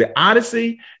books, the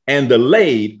Odyssey and the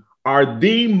Iliad, are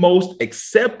the most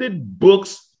accepted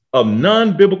books of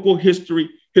non-biblical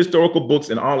historical books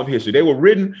in all of history. They were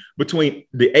written between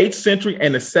the 8th century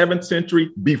and the 7th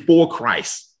century before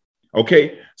Christ.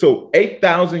 Okay, so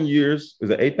 8,000 years, is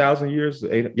it 8,000 years?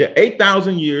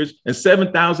 8,000 years and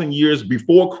 7,000 years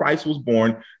before Christ was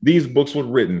born, these books were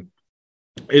written.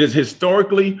 It is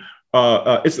historically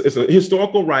it's a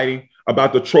historical writing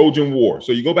about the Trojan War.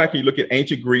 So you go back and you look at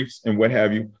ancient Greece and what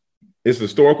have you. It's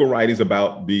historical writings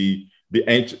about the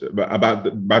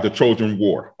Trojan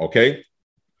War. Okay,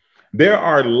 there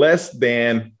are less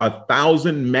than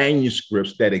 1,000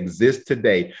 manuscripts that exist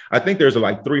today. I think there's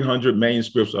like 300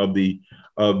 manuscripts of the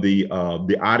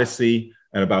Odyssey,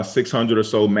 and about 600 or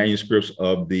so manuscripts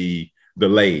of the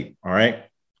Iliad. All right,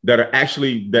 that are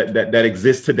actually that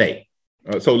exist today.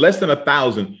 So less than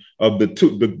 1,000 of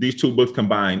these two books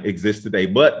combined exist today.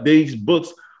 But these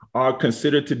books are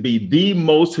considered to be the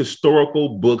most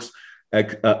historical books,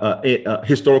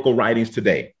 historical writings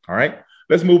today. All right,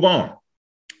 let's move on.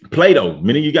 Plato.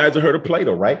 Many of you guys have heard of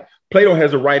Plato, right? Plato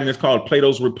has a writing that's called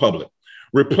Plato's Republic.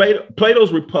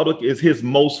 Plato's Republic is his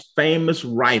most famous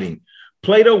writing.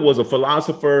 Plato was a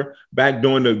philosopher back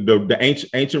during the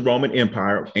ancient Roman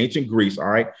Empire, ancient Greece. All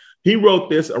right. He wrote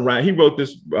this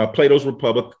Plato's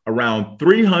Republic around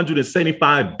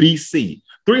 375 BC,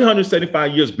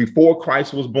 375 years before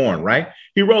Christ was born, right?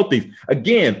 He wrote these.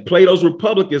 Again, Plato's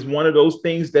Republic is one of those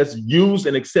things that's used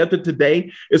and accepted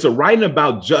today. It's a writing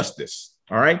about justice,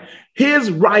 all right? His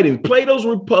writing, Plato's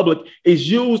Republic, is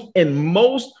used in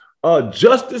most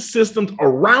justice systems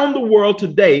around the world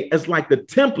today as like the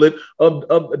template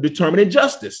of determining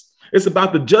justice. It's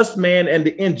about the just man and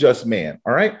the unjust man,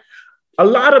 all right? A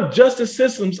lot of justice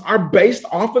systems are based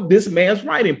off of this man's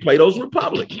writing, Plato's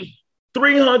Republic,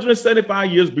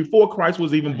 375 years before Christ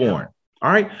was even born.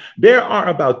 All right. There are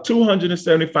about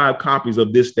 275 copies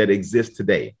of this that exist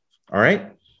today. All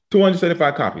right.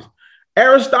 275 copies.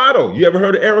 Aristotle. You ever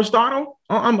heard of Aristotle?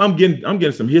 I'm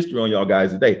getting some history on y'all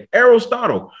guys today.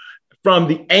 Aristotle, from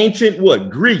the ancient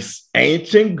Greece,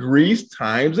 ancient Greece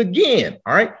times again.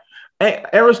 All right.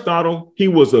 Aristotle, he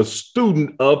was a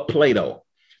student of Plato.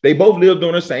 They both lived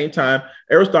during the same time.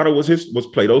 Aristotle was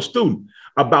Plato's student.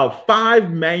 About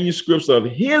 5 manuscripts of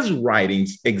his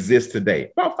writings exist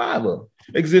today. About 5 of them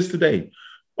exist today.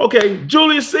 Okay,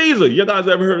 Julius Caesar. You guys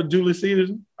ever heard of Julius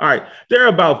Caesar? All right. There are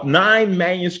about 9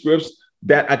 manuscripts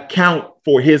that account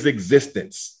for his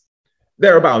existence.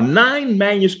 There are about 9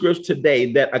 manuscripts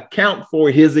today that account for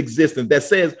his existence that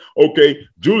says, okay,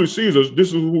 Julius Caesar, this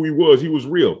is who he was. He was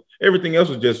real. Everything else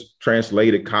was just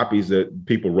translated copies that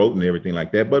people wrote and everything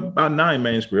like that. But about 9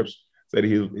 manuscripts said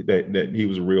that he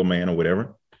was a real man or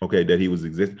whatever. Okay, that he was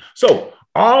existing. So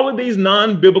all of these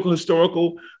non-biblical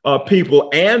historical people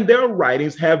and their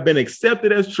writings have been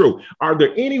accepted as true. Are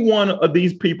there any one of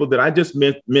these people that I just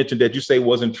mentioned that you say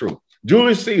wasn't true?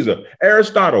 Julius Caesar,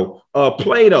 Aristotle,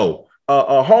 Plato,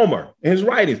 Homer, and his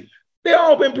writings, they've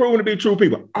all been proven to be true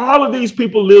people. All of these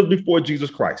people lived before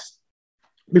Jesus Christ.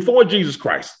 Before Jesus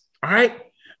Christ. All right,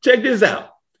 check this out.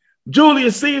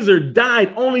 Julius Caesar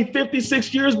died only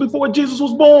 56 years before Jesus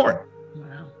was born.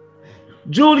 Wow.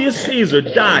 Julius Caesar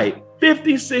died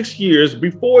 56 years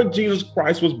before Jesus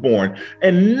Christ was born,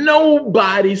 and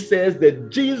nobody says that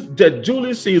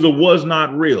Julius Caesar was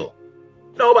not real.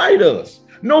 Nobody does.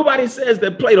 Nobody says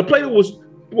that Plato was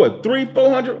what,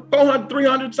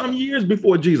 300 some years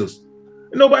before Jesus.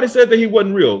 Nobody said that he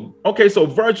wasn't real. Okay, so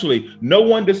virtually no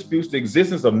one disputes the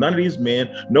existence of none of these men.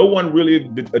 No one really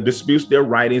disputes their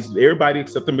writings. Everybody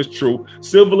accepts them as true.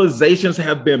 Civilizations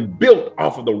have been built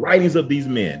off of the writings of these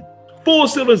men. Full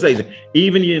civilization,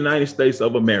 even the United States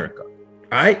of America. All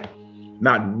right?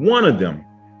 Not one of them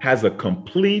has a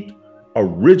complete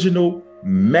original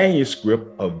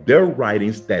manuscript of their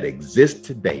writings that exist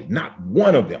today. Not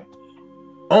one of them.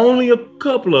 Only a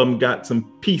couple of them got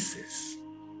some pieces.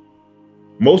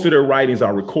 Most of their writings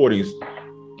are recordings.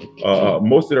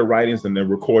 Most of their writings and their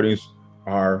recordings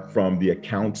are from the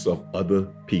accounts of other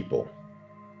people.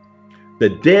 The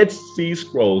Dead Sea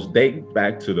Scrolls date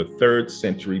back to the 3rd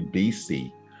century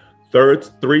BC,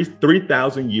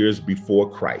 3,000 years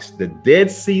before Christ. The Dead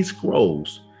Sea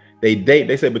Scrolls, they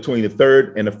say between the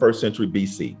 3rd and the 1st century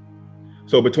BC.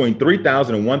 So between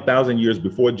 3,000 and 1,000 years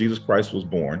before Jesus Christ was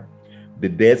born, the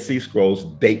Dead Sea Scrolls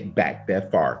date back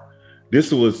that far.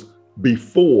 This was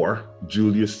before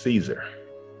Julius Caesar.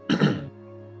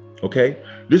 Okay,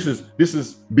 this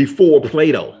is before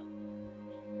Plato.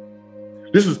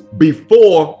 This is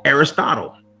before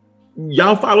Aristotle.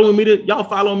 Y'all following me? Y'all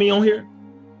follow me on here?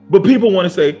 But people want to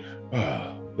say,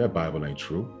 oh, that Bible ain't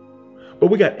true. But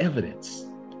we got evidence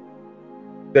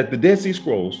that the Dead Sea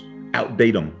Scrolls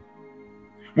outdate them.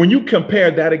 When you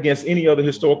compare that against any other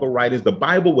historical writings, the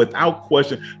Bible, without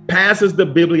question, passes the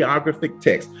bibliographic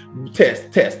test.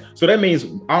 So that means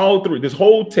all three, this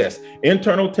whole test,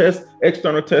 internal test,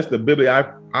 external test, the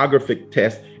bibliographic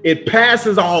test, it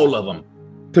passes all of them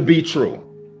to be true.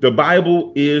 The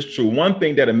Bible is true. One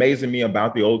thing that amazes me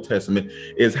about the Old Testament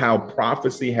is how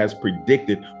prophecy has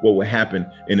predicted what will happen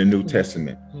in the New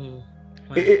Testament.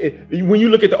 When you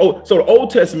look at the Old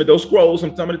Testament, those scrolls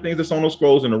and some of the things that's on those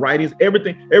scrolls and the writings,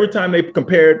 everything, every time they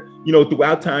compared,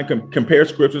 throughout time, compare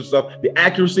scriptures and stuff, the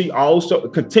accuracy also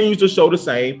continues to show the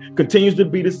same, continues to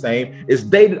be the same. It's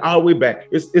dated all the way back.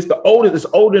 It's the oldest. It's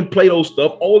older than Plato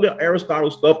stuff, older than Aristotle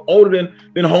stuff, older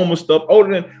than Homer stuff,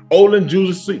 older than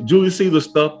Julius Caesar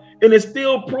stuff, and it's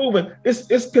still proven.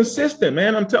 It's consistent,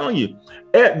 man. I'm telling you,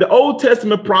 the Old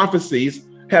Testament prophecies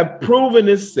have proven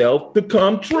itself to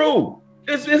come true.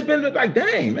 It's been like,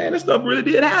 dang, man, this stuff really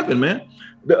did happen, man.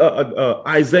 The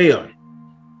Isaiah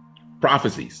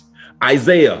prophecies,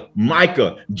 Isaiah,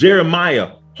 Micah,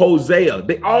 Jeremiah, Hosea,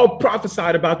 they all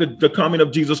prophesied about the coming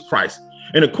of Jesus Christ.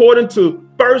 And according to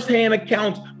firsthand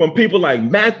accounts from people like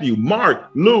Matthew, Mark,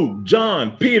 Luke,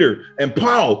 John, Peter, and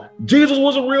Paul, Jesus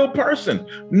was a real person.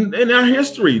 In our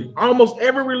history, almost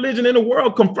every religion in the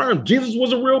world confirmed Jesus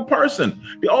was a real person.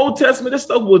 The Old Testament, this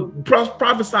stuff was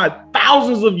prophesied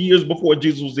thousands of years before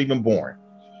Jesus was even born.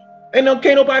 And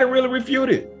can't nobody really refute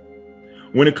it.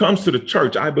 When it comes to the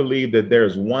church, I believe that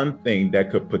there's one thing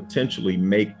that could potentially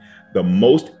make the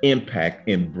most impact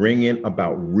in bringing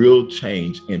about real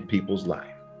change in people's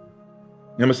life.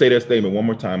 I'm going to say that statement one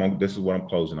more time. This is what I'm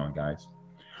closing on, guys.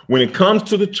 When it comes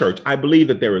to the church, I believe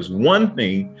that there is one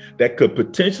thing that could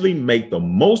potentially make the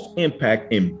most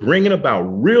impact in bringing about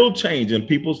real change in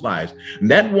people's lives. And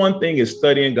that one thing is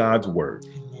studying God's word.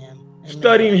 Amen.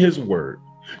 Studying his word.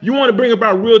 You want to bring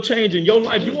about real change in your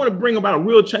life. You want to bring about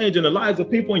real change in the lives of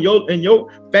people in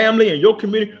your family and your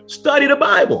community. Study the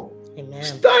Bible. Amen.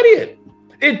 Study it.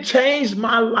 It changed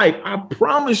my life. I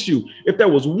promise you, if there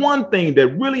was one thing that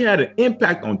really had an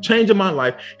impact on changing my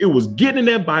life, it was getting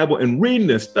that Bible and reading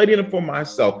and studying it for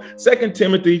myself. 2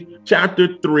 Timothy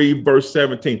chapter 3, verse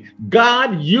 17.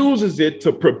 God uses it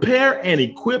to prepare and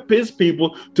equip his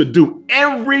people to do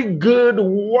every good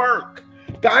work.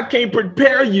 God can't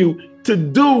prepare you to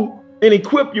do and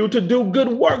equip you to do good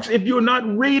works if you're not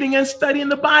reading and studying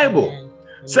the Bible.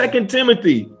 2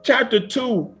 Timothy chapter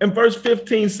 2 and verse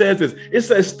 15 says this. It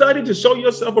says, study to show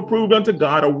yourself approved unto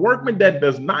God, a workman that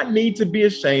does not need to be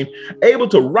ashamed, able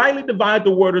to rightly divide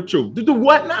the word of truth. To do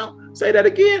what now? Say that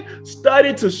again.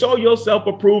 Study to show yourself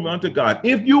approved unto God.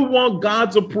 If you want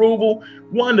God's approval,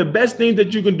 one of the best things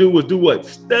that you can do is do what?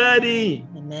 Study.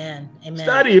 Amen. Amen.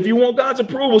 Study. If you want God's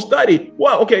approval, study.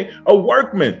 Well, okay, a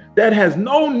workman that has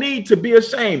no need to be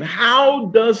ashamed. How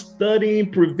does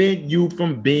studying prevent you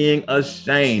from being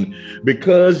ashamed?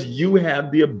 Because you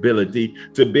have the ability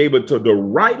to be able to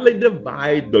rightly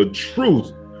divide the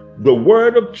truth, the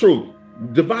word of truth.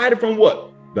 Divide it from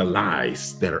what? The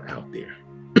lies that are out there.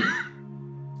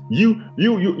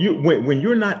 When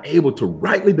you're not able to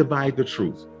rightly divide the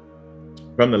truth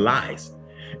from the lies,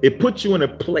 it puts you in a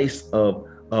place of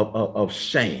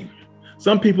shame.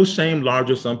 Some people shame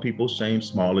larger, some people shame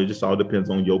smaller. It just all depends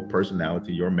on your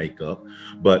personality, your makeup.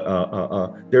 But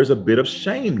there's a bit of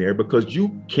shame there because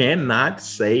you cannot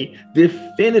say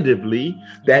definitively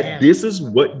that this is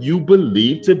what you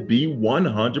believe to be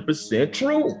 100%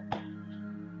 true.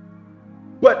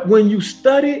 But when you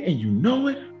study and you know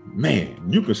it, man,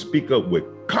 you can speak up with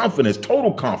confidence,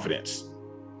 total confidence.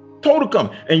 Total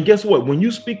confidence. And guess what? When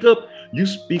you speak up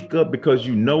because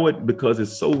you know it, because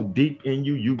it's so deep in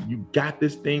you. You got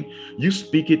this thing. You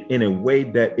speak it in a way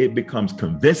that it becomes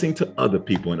convincing to other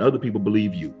people, and other people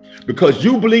believe you. Because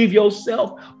you believe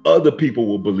yourself, other people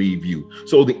will believe you.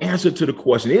 So the answer to the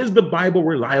question, is the Bible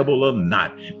reliable or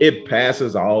not? It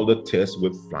passes all the tests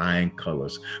with flying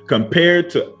colors. Compared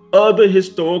to other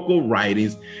historical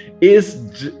writings, it's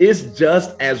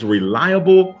just as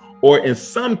reliable, or in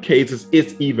some cases,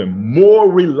 it's even more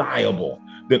reliable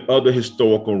than other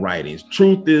historical writings.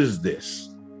 Truth is this: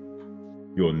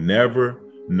 you'll never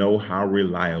know how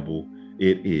reliable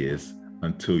it is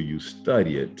until you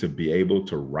study it to be able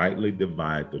to rightly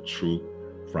divide the truth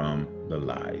from the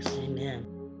lies. Amen.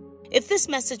 If this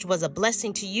message was a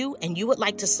blessing to you and you would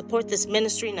like to support this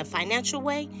ministry in a financial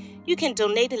way, you can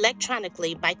donate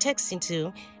electronically by texting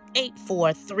to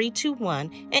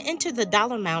 84321 and enter the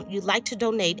dollar amount you'd like to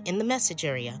donate in the message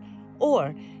area.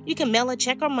 Or you can mail a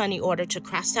check or money order to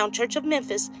Crosstown Church of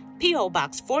Memphis, P.O.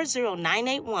 Box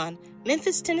 40981,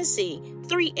 Memphis, Tennessee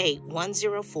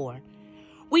 38104.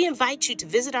 We invite you to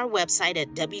visit our website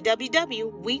at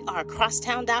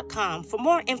www.wearecrosstown.com for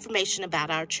more information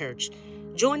about our church.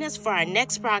 Join us for our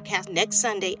next broadcast next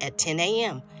Sunday at 10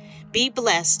 a.m. Be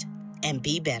blessed and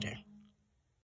be better.